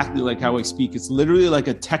exactly like how I speak. It's literally like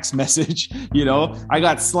a text message, I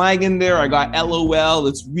got slang in there. I got LOL.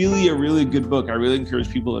 It's really a really good book. I really encourage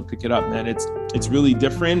people to pick it up, man. It's really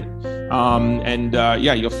different.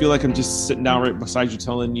 You'll feel like I'm just sitting down right beside you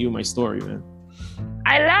telling you my story, man.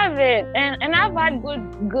 I love it. And I've had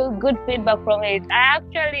good feedback from it. I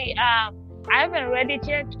actually, I haven't read it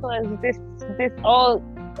yet because this all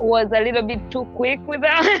was a little bit too quick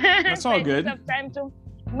without That's all good. Time to,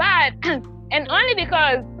 but, and only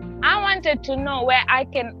because I wanted to know where I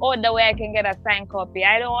can get a signed copy.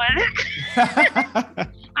 I don't want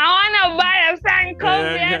I want to buy a signed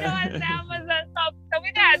copy. I don't want the Amazon copy. So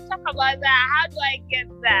we got to talk about that. How do I get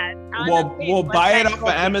that? We'll buy it off of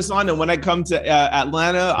Amazon, and when I come to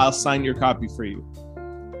Atlanta, I'll sign your copy for you.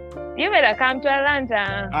 You better come to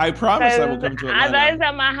Atlanta. I promise I will come to Atlanta. Otherwise,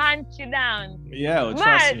 I'm going to hunt you down. Yeah,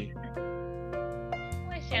 trust me.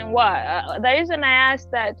 The reason I asked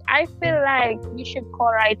that, I feel like you should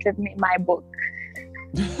co-write with me my book.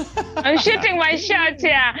 I'm shooting my shot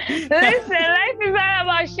here. Listen, life is all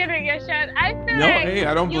about shooting your shot. I feel like hey,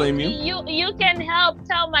 I don't blame you. You can help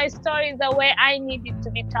tell my story the way I need it to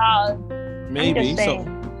be told. Maybe. So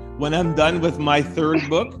when I'm done with my third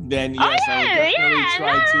book, then yes, I will definitely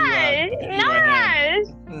try to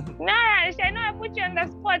Nice. I know I put you on the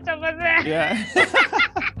spot over there. Yeah.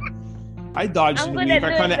 I dodged the weave.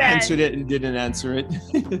 I kind of answered it and didn't answer it.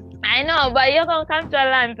 I know, but you're going to come to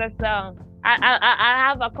Atlanta, so I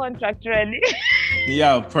have a contract ready.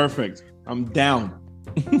 Yeah, perfect. I'm down.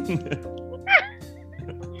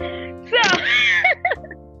 So,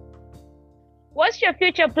 what's your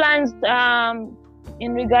future plans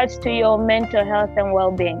in regards to your mental health and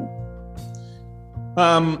well-being?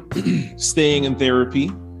 Staying in therapy.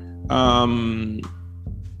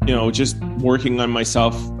 Just working on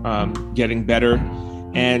myself, getting better,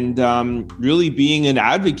 and really being an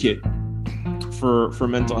advocate for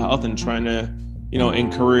mental health and trying to,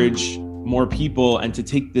 encourage more people and to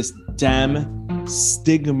take this damn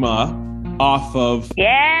stigma off of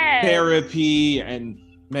therapy and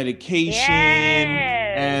medication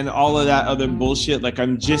and all of that other bullshit. Like,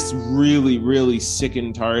 I'm just really, really sick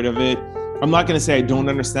and tired of it. I'm not going to say I don't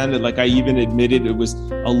understand it. Like, I even admitted it was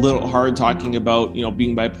a little hard talking about,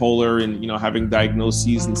 being bipolar and, having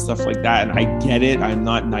diagnoses and stuff like that. And I get it. I'm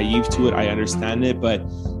not naive to it. I understand it. But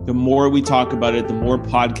the more we talk about it, the more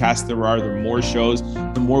podcasts there are, the more shows,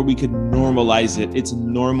 the more we could normalize it. It's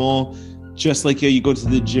normal. Just like you go to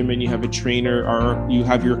the gym and you have a trainer, or you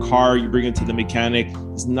have your car, you bring it to the mechanic.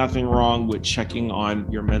 There's nothing wrong with checking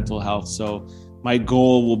on your mental health. So my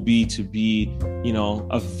goal will be to be,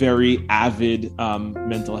 a very avid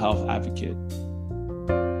mental health advocate.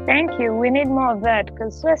 Thank you. We need more of that,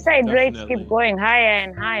 because suicide rates keep going higher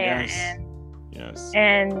and higher. Yes.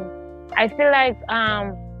 And I feel like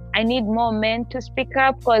I need more men to speak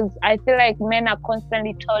up, because I feel like men are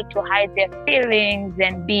constantly told to hide their feelings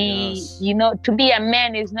and be, to be a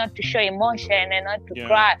man is not to show emotion and not to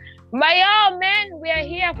cry. But y'all, men, we are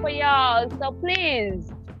here for y'all. So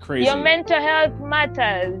please. Crazy. Your mental health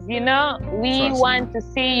matters, We want to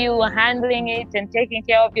see you handling it and taking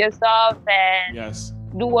care of yourself and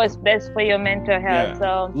do what's best for your mental health. Yeah.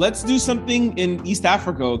 So let's do something in East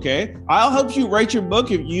Africa, okay? I'll help you write your book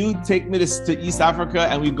if you take me to East Africa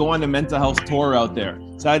and we go on a mental health tour out there.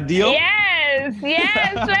 Is that a deal? Yes,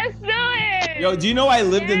 let's do it. Yo, do you know I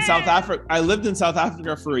lived in South Africa? I lived in South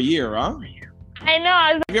Africa for a year, huh? I know.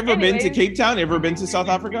 Have you ever been to Cape Town? Ever been to South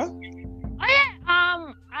Africa? Oh yeah.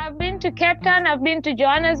 I've been to Cape Town. I've been to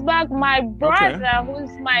Johannesburg. My brother, who's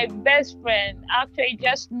my best friend, actually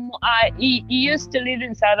he used to live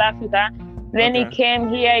in South Africa. Then he came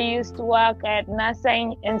here. He used to work at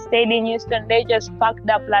NASA and stayed in Houston. They just packed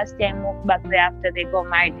up last year and moved back there after they got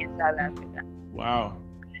married in South Africa. Wow.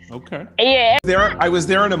 Okay. Yeah. I was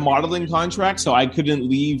there on a modeling contract, so I couldn't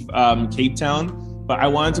leave Cape Town. But I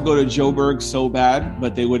wanted to go to Joburg so bad,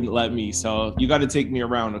 but they wouldn't let me. So you got to take me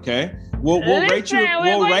around, okay? We'll write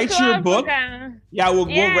your book. Yeah, we'll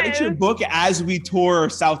write your book as we tour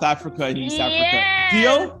South Africa and East Africa.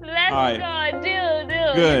 Deal? Let's go. Deal.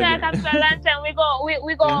 Good.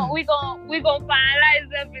 We gonna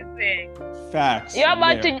finalize everything. Facts. You're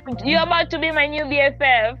about to be my new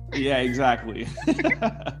BFF. Yeah, exactly.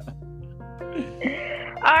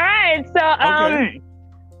 All right. So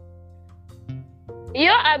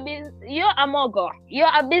you're a mogul.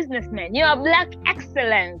 You're a businessman. You're a Black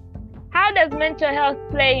excellence. How does mental health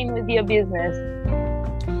play in with your business?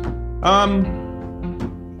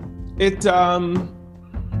 It's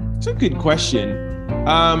a good question.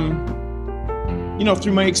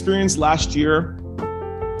 Through my experience last year,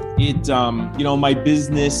 my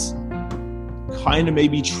business kind of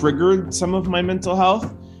maybe triggered some of my mental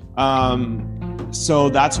health. So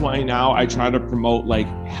that's why now I try to promote like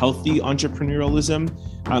healthy entrepreneurialism.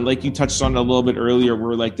 Like you touched on a little bit earlier,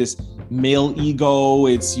 we're like this male ego.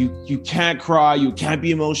 It's you can't cry, you can't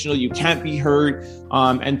be emotional, you can't be hurt.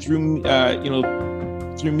 And through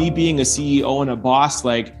me being a CEO and a boss,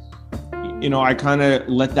 like, I kind of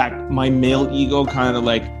let my male ego kind of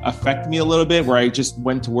like affect me a little bit, where I just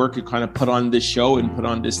went to work and kind of put on this show and put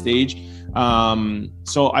on this stage.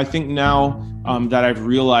 So I think now that I've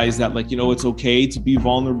realized that, like, it's okay to be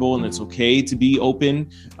vulnerable and it's okay to be open.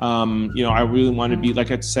 I really want to be, like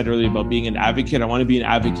I said earlier about being an advocate. I want to be an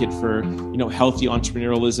advocate for, healthy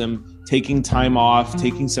entrepreneurialism, taking time off,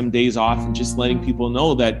 taking some days off, and just letting people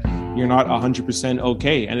know that you're not 100%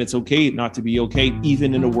 okay. And it's okay not to be okay,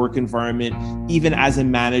 even in a work environment, even as a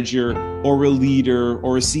manager or a leader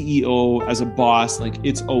or a CEO, as a boss, like,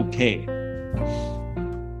 it's okay.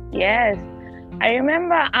 Yes. I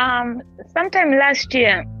remember sometime last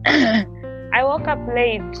year, I woke up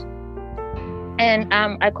late and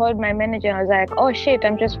I called my manager and I was like, oh shit,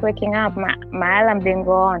 I'm just waking up. My alarm didn't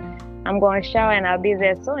go on. I'm going to shower and I'll be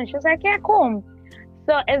there soon. She was like, yeah, cool.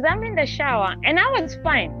 So as I'm in the shower, and I was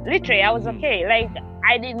fine. Literally, I was okay. Like,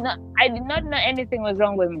 I did not know anything was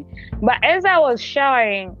wrong with me. But as I was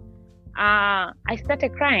showering, I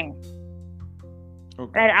started crying.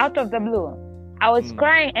 Okay. Like, out of the blue. I was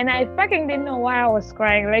crying and I fucking didn't know why I was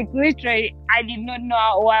crying. Like, literally, I did not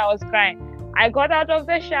know why I was crying. I got out of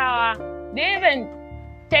the shower, didn't even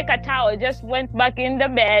take a towel, just went back in the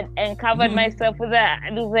bed and covered myself with a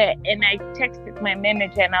duvet. And I texted my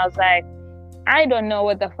manager and I was like, I don't know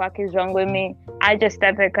what the fuck is wrong with me. I just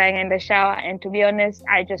started crying in the shower. And to be honest,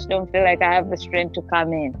 I just don't feel like I have the strength to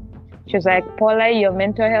come in. She was like, Paula, your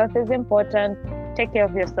mental health is important. Take care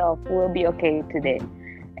of yourself. We'll be okay today.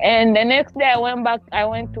 And the next day I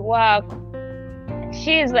went to work.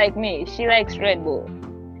 She's like me. She likes Red Bull.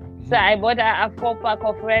 So I bought her a 4-pack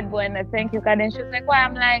of Red Bull and a thank you card. And she was like, why?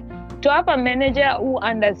 I'm like, to have a manager who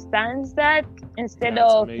understands that, instead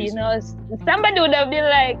of, amazing. somebody would have been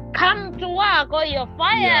like, come to work or you're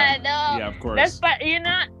fired. Yeah, of course.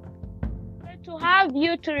 To have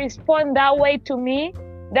you to respond that way to me,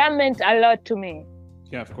 that meant a lot to me.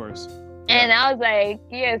 Yeah, of course. And I was like,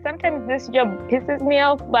 sometimes this job pisses me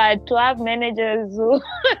off, but to have managers who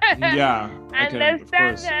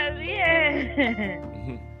understand that,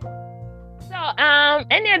 So,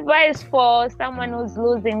 any advice for someone who's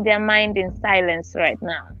losing their mind in silence right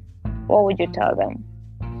now? What would you tell them?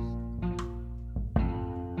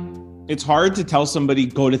 It's hard to tell somebody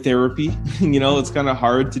go to therapy. It's kind of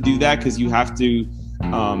hard to do that because you have to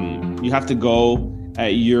go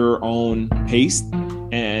at your own pace,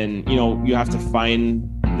 and you have to find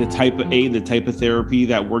the type of therapy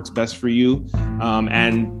that works best for you,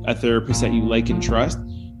 and a therapist that you like and trust.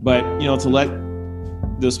 But to let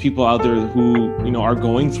those people out there who are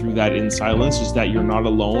going through that in silence, just that you're not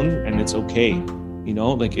alone, and it's okay.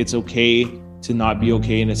 It's okay to not be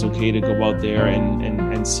okay, and it's okay to go out there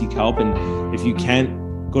and seek help. And if you can't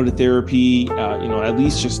go to therapy, at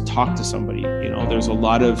least just talk to somebody. There's a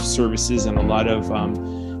lot of services and a lot of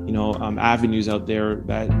avenues out there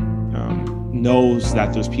that knows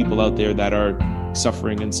that there's people out there that are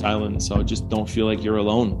suffering in silence. So just don't feel like you're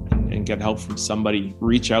alone, and get help from somebody.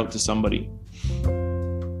 Reach out to somebody.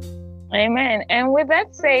 Amen. And with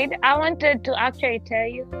that said, I wanted to actually tell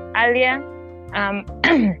you earlier,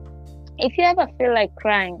 if you ever feel like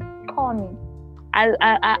crying, call me.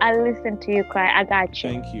 I'll listen to you cry. I got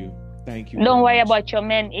you. Thank you. Don't worry about your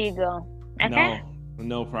man ego. Okay?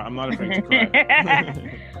 No problem. I'm not afraid to cry.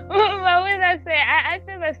 But with that said, I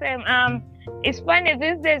feel the same. It's funny,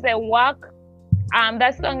 these days at work,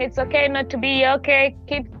 that song, It's Okay Not to Be Okay,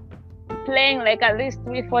 keep playing like at least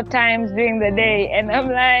 3-4 times during the day. And I'm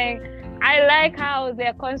like, I like how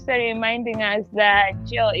they're constantly reminding us that,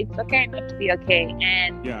 it's okay not to be okay.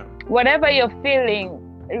 And whatever you're feeling,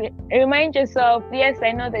 remind yourself, yes,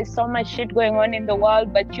 I know there's so much shit going on in the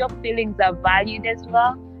world, but your feelings are valued as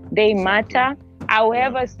well. They matter.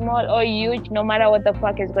 However small or huge, no matter what the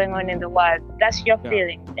fuck is going on in the world, that's your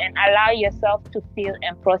feelings. And allow yourself to feel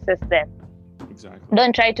and process them. Exactly.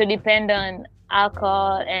 Don't try to depend on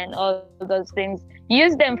alcohol and all those things.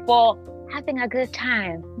 Use them for having a good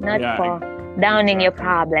time, not for downing your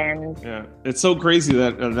problems. Yeah, it's so crazy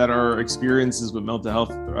that our experiences with mental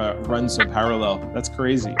health run so parallel. That's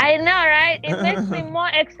crazy. I know, right? It makes me more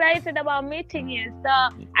excited about meeting you. So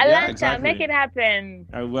Atlanta, make it happen.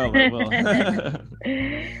 I will. And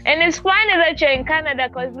it's funny that you're in Canada,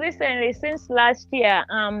 because recently, since last year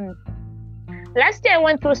I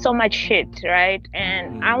went through so much shit, right?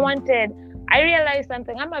 And I realized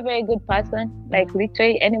something. I'm a very good person. Like,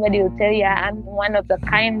 literally, anybody will tell you I'm one of the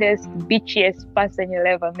kindest, bitchiest person you'll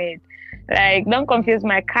ever meet. Like, don't confuse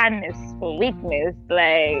my kindness for weakness.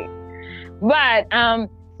 But so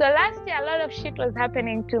last year, a lot of shit was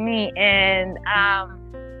happening to me, and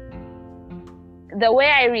the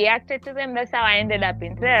way I reacted to them, that's how I ended up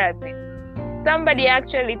in therapy. Somebody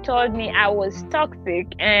actually told me I was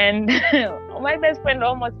toxic, and my best friend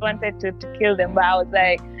almost wanted to kill them, but I was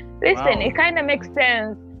like, listen, It kind of makes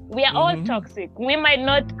sense. We are all toxic. We might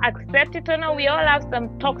not accept it or not. We all have some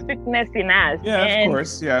toxicness in us. Yeah, of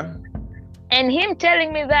course, yeah. And him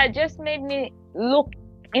telling me that just made me look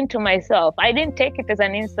into myself. I didn't take it as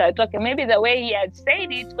an insult. Okay, maybe the way he had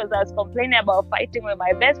said it, because I was complaining about fighting with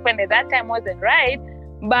my best friend at that time, wasn't right.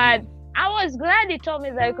 But I was glad he told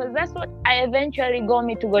me that, because that's what eventually got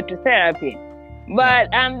me to go to therapy.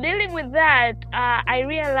 But dealing with that, I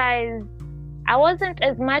realized I wasn't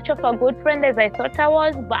as much of a good friend as I thought I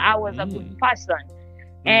was, but I was a good person.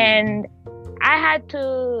 And I had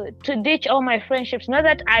to ditch all my friendships. Not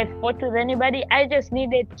that I fought with anybody. I just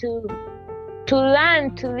needed to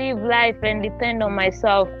learn to live life and depend on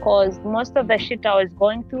myself, because most of the shit I was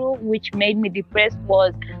going through, which made me depressed,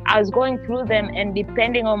 was I was going through them and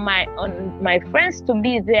depending on my friends to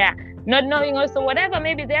be there, not knowing also whatever,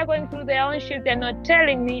 maybe they're going through their own shit, they're not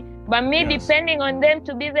telling me, but me depending on them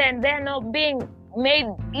to be there, and they're not being made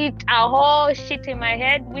it a whole shit in my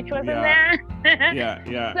head, which wasn't there. So,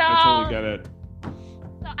 I totally get it.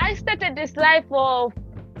 So I started this life of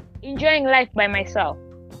enjoying life by myself,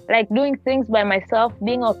 like doing things by myself,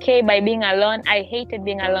 being okay by being alone. I hated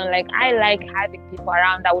being alone. Like, I like having people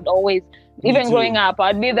around. I would always, even growing up,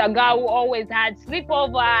 I'd be the guy who always had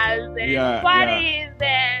sleepovers and parties.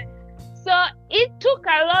 And so it took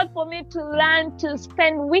a lot for me to learn to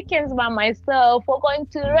spend weekends by myself, or going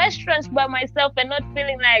to restaurants by myself and not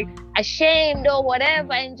feeling like ashamed or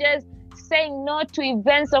whatever, and just saying no to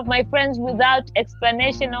events of my friends without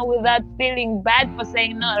explanation or without feeling bad for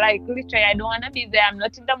saying no. Like, literally, I don't want to be there. I'm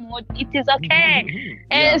not in the mood. It is okay.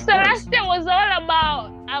 And so last year was all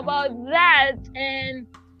about that, and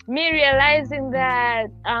me realizing that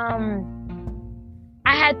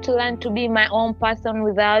I had to learn to be my own person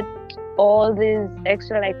without all these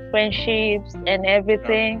extra like friendships and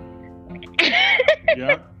everything.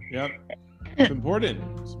 Yeah. It's important.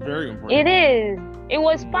 It's very important. It is. It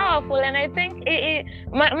was powerful, and I think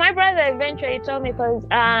my brother eventually told me, because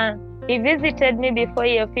he visited me before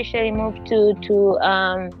he officially moved to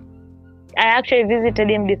I actually visited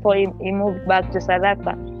him before he moved back to South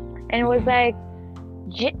Africa, and it was like,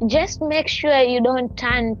 just make sure you don't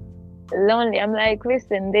turn lonely. I'm like,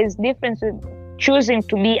 listen, there's difference with choosing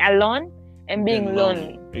to be alone and being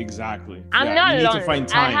lonely. Exactly. I'm not you lonely. Need to find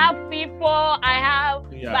time. I have people,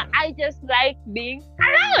 but I just like being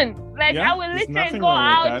alone. Like, I will literally go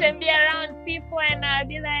out and be around people, and I'll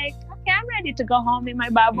be like, okay, I'm ready to go home in my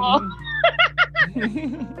bubble.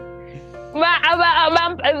 But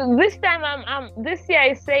this time, this year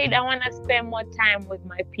I said I want to spend more time with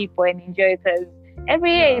my people and enjoy, because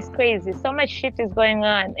every year is crazy. So much shit is going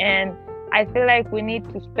on, and I feel like we need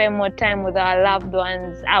to spend more time with our loved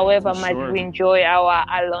ones, however much we enjoy our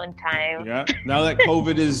alone time. Yeah. Now that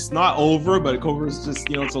COVID is not over, but COVID is just,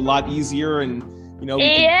 it's a lot easier, and, we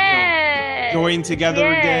can join together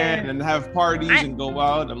again and have parties and go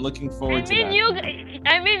out. I'm looking forward to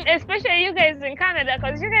that. Especially you guys in Canada,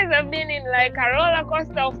 because you guys have been in like a roller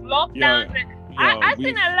coaster of lockdowns. Us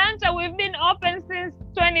in Atlanta, we've been open since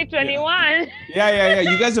 2021. Yeah.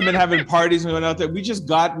 You guys have been having parties and went out there. We just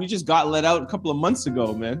got let out a couple of months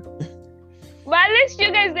ago, man. But at least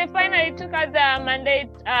you guys, they finally took out the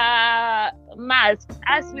mandate masks.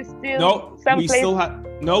 Us, we still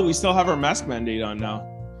we still have our mask mandate on now.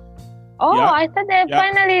 Oh, yeah. I thought they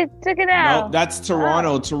finally took it out. No, that's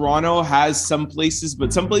Toronto. Toronto has some places,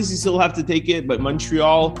 but some places still have to take it. But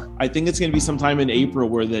Montreal, I think it's going to be sometime in April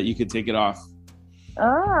where that you could take it off.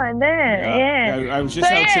 Oh, and then I was just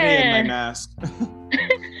out today in my mask.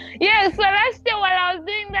 So last year while I was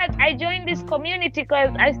doing that, I joined this community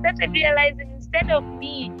because I started realizing, instead of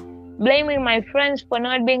me blaming my friends for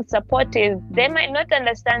not being supportive, they might not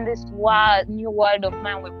understand this new world of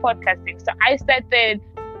mine with podcasting. So I started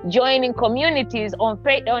joining communities on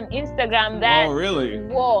Instagram.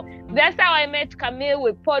 That's how I met Camille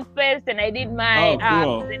with Podfest, and I did my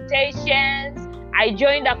presentations. I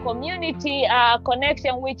joined a community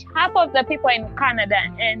connection, which half of the people are in Canada,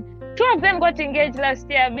 and 2 of them got engaged last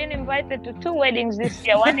year. I've been invited to 2 weddings this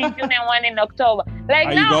year, one in June and one in October. Like,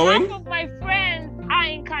 are now half of my friends are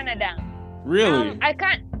in Canada. Really? I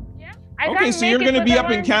can't. Okay, so you're going to be up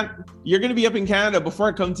in Canada. You're going to be up in Canada before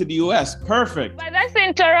I come to the US. Perfect. But that's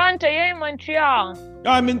in Toronto. You're in Montreal.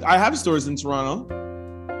 No, I have stores in Toronto.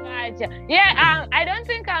 Gotcha. Yeah, I don't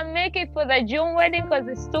think I'll make it for the June wedding because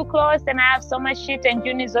it's too close, and I have so much shit, and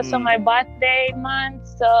June is also my birthday month,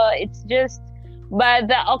 so it's just. But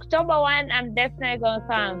the October one, I'm definitely gonna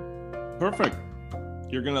come. Perfect.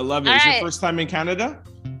 You're gonna love it. It's your first time in Canada?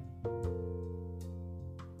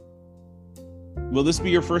 Will this be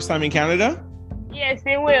your first time in Canada? Yes,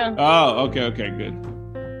 it will. Oh, okay, good.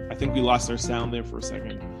 I think we lost our sound there for a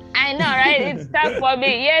second. I know, right? It's tough for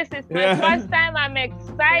me. Yes, it's my first time. I'm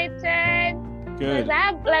excited. Good.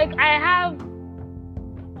 I have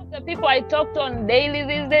the people I talk to on daily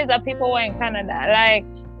these days are people who are in Canada. Like,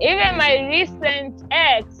 even my recent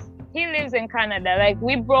ex, he lives in Canada. Like,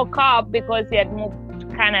 we broke up because he had moved to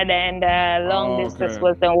Canada and long distance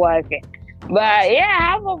wasn't working. But yeah,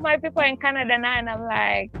 half of my people are in Canada now, and I'm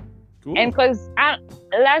like, cool. And because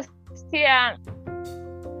last year, I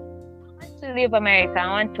want to leave America. I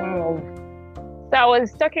want to move. So I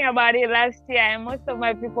was talking about it last year, and most of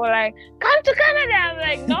my people are like, come to Canada. I'm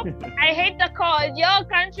like, nope, I hate the cold. Your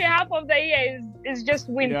country, half of the year is just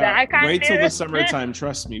winter. Yeah. I can't wait till the summertime.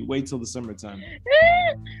 Trust me. Wait till the summertime.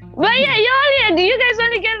 But yeah, you guys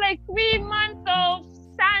only get like 3 months of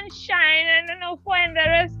sunshine, and then 4, and the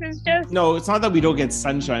rest is just. No, it's not that we don't get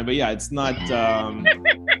sunshine, but yeah, it's not.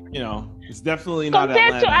 It's definitely not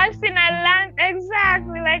compared to us in Atlanta.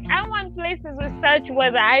 Exactly. Like, I want places with such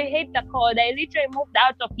weather. I hate the cold. I literally moved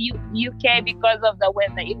out of UK because of the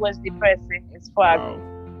weather. It was depressing as fuck. Wow.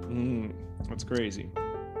 That's crazy.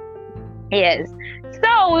 Yes.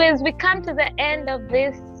 So as we come to the end of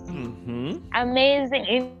this amazing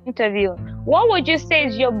interview, what would you say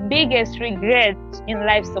is your biggest regret in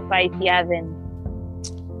life so far, if you haven't?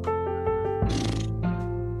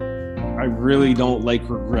 I really don't like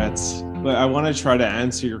regrets, but I want to try to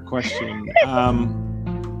answer your question.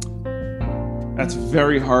 That's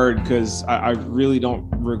very hard because I really don't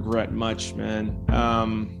regret much, man.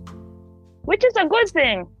 Which is a good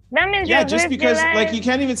thing. That means just because like you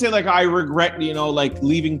can't even say like I regret, like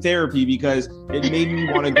leaving therapy because it made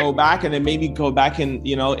me want to go back, and it made me go back in,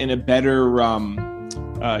 in a better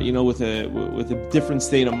with a different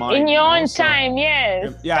state of mind. In your own time,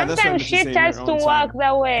 yes. Yeah, sometimes shit has to work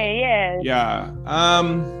that way, yes. Yeah.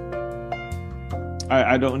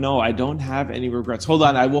 I don't know. I don't have any regrets. Hold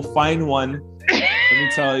on, I will find one. Let me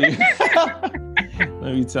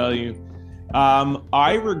tell you.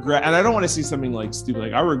 I regret, and I don't want to see something like stupid.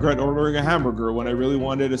 Like I regret ordering a hamburger when I really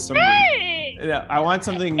wanted something. Hey! Yeah, I want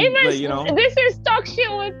something. This is talk shit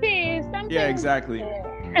with me. Yeah, exactly.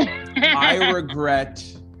 I regret.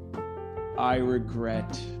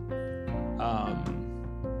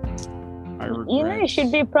 You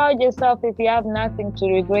should be proud of yourself if you have nothing to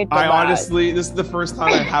regret about. Honestly, this is the first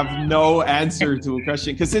time I have no answer to a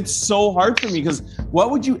question because it's so hard for me. Because what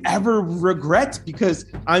would you ever regret? Because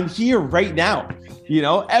I'm here right now.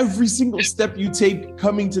 Every single step you take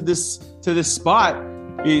coming to this spot,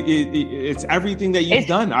 it's everything that you've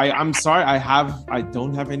done. I'm sorry, I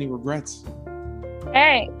don't have any regrets.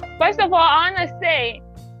 Hey, first of all, I want to say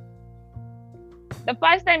the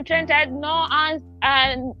first time Trent had no answer.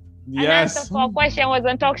 An answer for a question was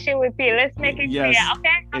on Talk Shit with P. Let's make it clear,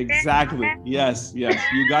 okay? Exactly. Okay. Yes. You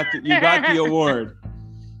got the award.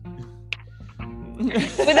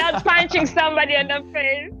 Without punching somebody on the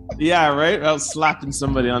face. Yeah, right? Without slapping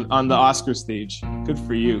somebody on the Oscar stage. Good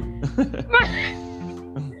for you. But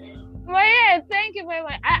yeah, thank you very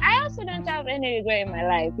much. I also don't have any regret in my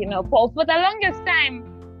life, for the longest time.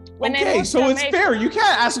 So it's fair. You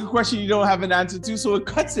can't ask a question you don't have an answer to, so it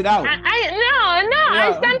cuts it out. No.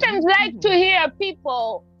 I sometimes like to hear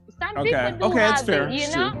people. Some people do have fair.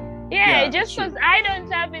 it, True. Yeah, just because I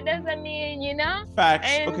don't have it doesn't mean, Facts.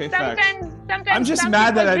 And Facts. Sometimes I'm just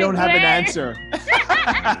mad that I don't have an answer.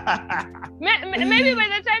 Maybe by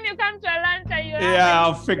the time you come to Atlanta, you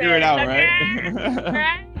I'll figure it out, right?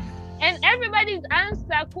 Right? And everybody's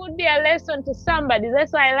answer could be a lesson to somebody.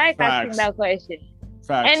 That's why I like asking that question.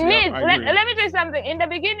 Facts. And let me tell you something. In the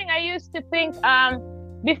beginning, I used to think,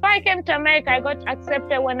 before I came to America, I got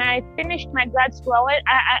accepted when I finished my grad school.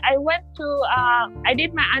 I went to, I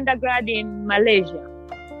did my undergrad in Malaysia.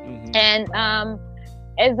 Mm-hmm. And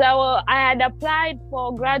as I had applied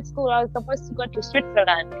for grad school, I was supposed to go to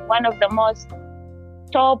Switzerland, one of the most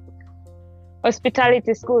top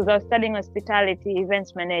hospitality schools. I was studying hospitality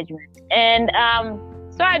events management. And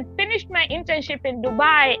so I'd finished my internship in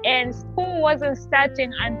Dubai, and school wasn't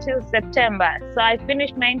starting until September. So I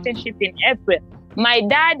finished my internship in April. My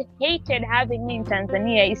dad hated having me in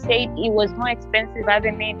Tanzania. He said it was more expensive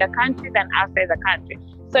having me in the country than outside the country.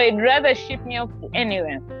 So he'd rather ship me off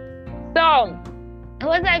anywhere. So I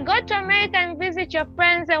was like, go to America and visit your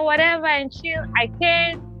friends and whatever and chill. I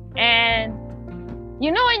came, and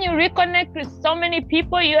when you reconnect with so many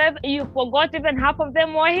people, you forgot even half of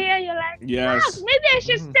them were here. You're like, yes, maybe I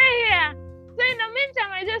should stay here. So in the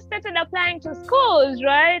meantime, I just started applying to schools,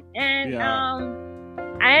 right? And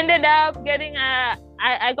I ended up getting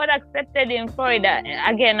I got accepted in Florida.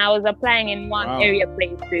 Again, I was applying in one area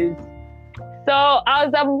places. So I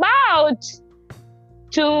was about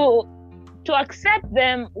to accept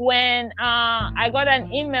them when I got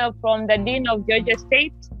an email from the dean of Georgia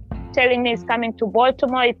State telling me he's coming to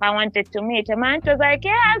Baltimore if I wanted to meet him. And it was like,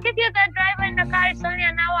 yeah, I'll give you the driver in the car. It's only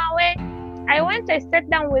an hour away. I went, I sat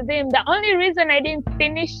down with him. The only reason I didn't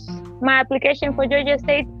finish my application for Georgia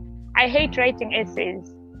State, I hate writing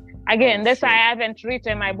essays. Again, that's why I haven't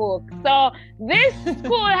written my book. So this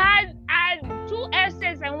school had 2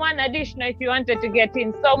 essays and 1 additional if you wanted to get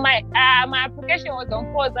in. So my application was on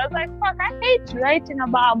pause. I was like, fuck, I hate writing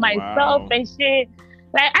about myself and shit.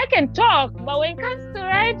 Like, I can talk, but when it comes to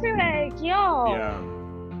writing, like, yo. Yeah.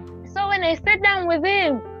 So when I sat down with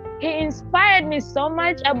him, he inspired me so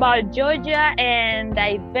much about Georgia and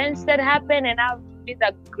the events that happen, and how it's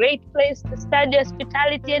a great place to study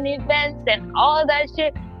hospitality and events and all that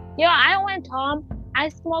shit. Yo, I went home, I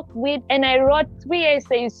smoked weed, and I wrote 3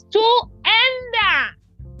 essays to end.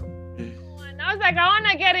 And I was like, I want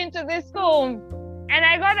to get into this school. And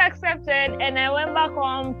I got accepted, and I went back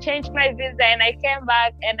home, changed my visa, and I came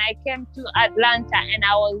back, and I came to Atlanta, and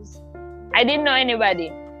I didn't know anybody.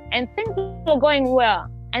 And things were going well.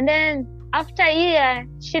 And then after a year,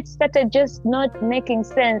 shit started just not making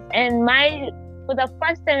sense. And for the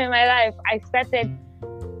first time in my life, I started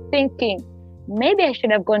thinking, maybe I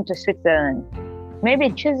should have gone to Switzerland. Maybe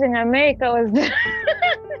choosing America was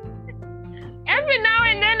every now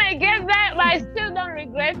and then I get that, but I still don't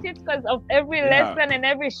regret it because of every lesson and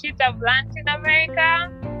every shit I've learned in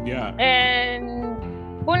America. Yeah. And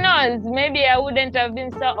who knows? Maybe I wouldn't have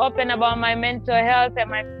been so open about my mental health and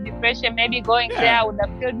my depression. Maybe going there, I would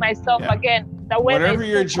have killed myself again. The way whatever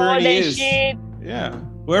your journey is. Shit. Yeah.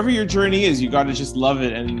 Whatever your journey is, you got to just love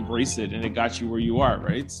it and embrace it, and it got you where you are,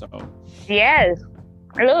 right? So. Yes.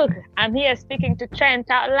 Look, I'm here speaking to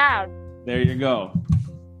Trent out loud. There you go.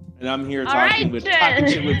 And I'm here talking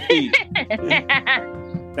shit with Pete.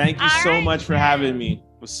 Thank you so much for having me.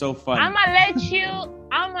 It was so fun. I'm gonna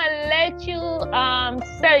let you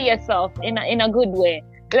sell yourself in a good way.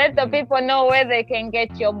 Let the people know where they can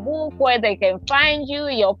get your book, where they can find you,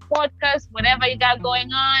 your podcast, whatever you got going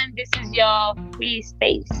on. This is your free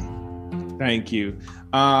space. Thank you.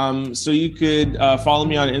 So you could follow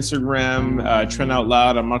me on Instagram, Trent Out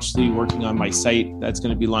Loud. I'm actually working on my site that's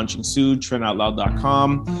going to be launching soon,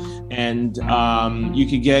 trentoutloud.com. And you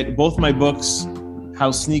could get both my books,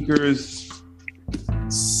 How Sneakers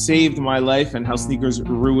Saved My Life and How Sneakers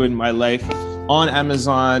Ruined My Life, on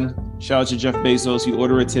Amazon. Shout out to Jeff Bezos. You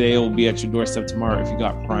order it today, it will be at your doorstep tomorrow if you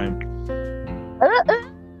got Prime.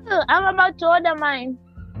 I'm about to order mine.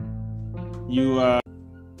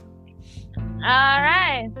 All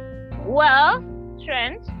right. Well,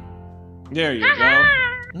 Trent. There you go.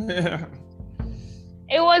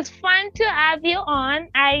 It was fun to have you on.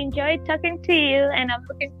 I enjoyed talking to you, and I'm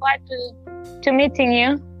looking forward to meeting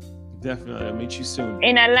you. Definitely. I'll meet you soon.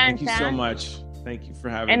 In Atlanta. Thank you so much. Thank you for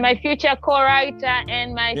having me. And my future co-writer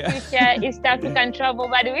and my future East African travel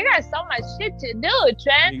buddy. We got so much shit to do,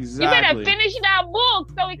 Trent. Exactly. You better finish that book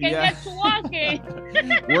so we can get to working.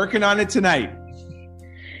 Working on it tonight.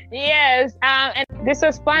 Yes. And this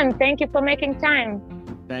was fun. Thank you for making time.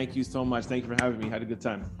 Thank you so much. Thank you for having me. Had a good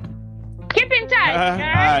time. Keep in touch. All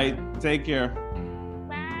right. Take care.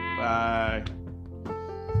 Bye. Bye.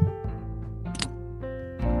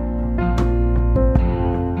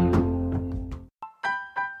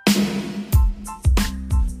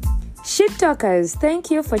 Shit Talkers,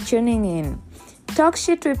 thank you for tuning in. Talk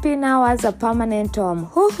Shit with P now has a permanent home.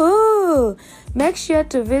 Hoo-hoo! Make sure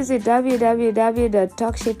to visit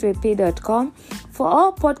www.talkshitwithp.com for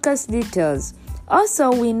all podcast details.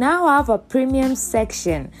 Also, we now have a premium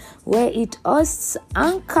section where it hosts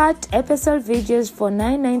uncut episode videos for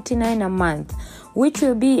 $9.99 a month, which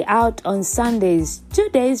will be out on Sundays, 2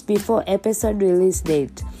 days before episode release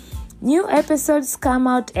date. New episodes come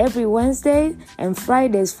out every Wednesday and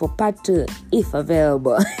Fridays for part 2, if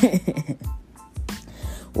available.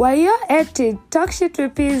 While you're at it, Talk Shit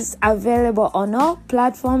with P is available on all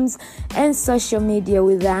platforms and social media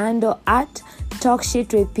with the handle at Talk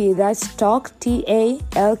Shit with P. That's Talk,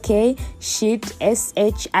 T-A-L-K, Shit,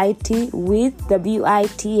 S-H-I-T, with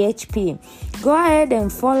W-I-T-H-P. Go ahead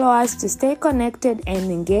and follow us to stay connected and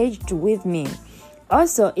engaged with me.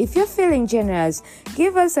 Also, if you're feeling generous,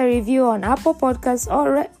 give us a review on Apple Podcasts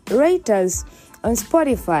or rate us on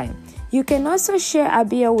Spotify. You can also share a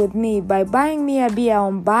beer with me by buying me a beer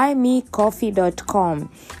on buymecoffee.com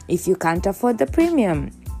if you can't afford the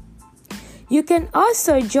premium. You can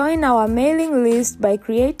also join our mailing list by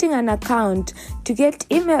creating an account to get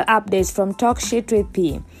email updates from Talk Shit with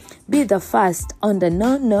P. Be the first on the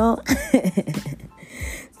no.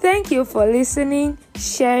 Thank you for listening,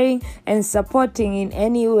 sharing, and supporting in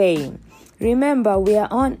any way. Remember, we are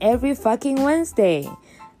on every fucking Wednesday.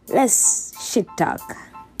 Let's shit talk.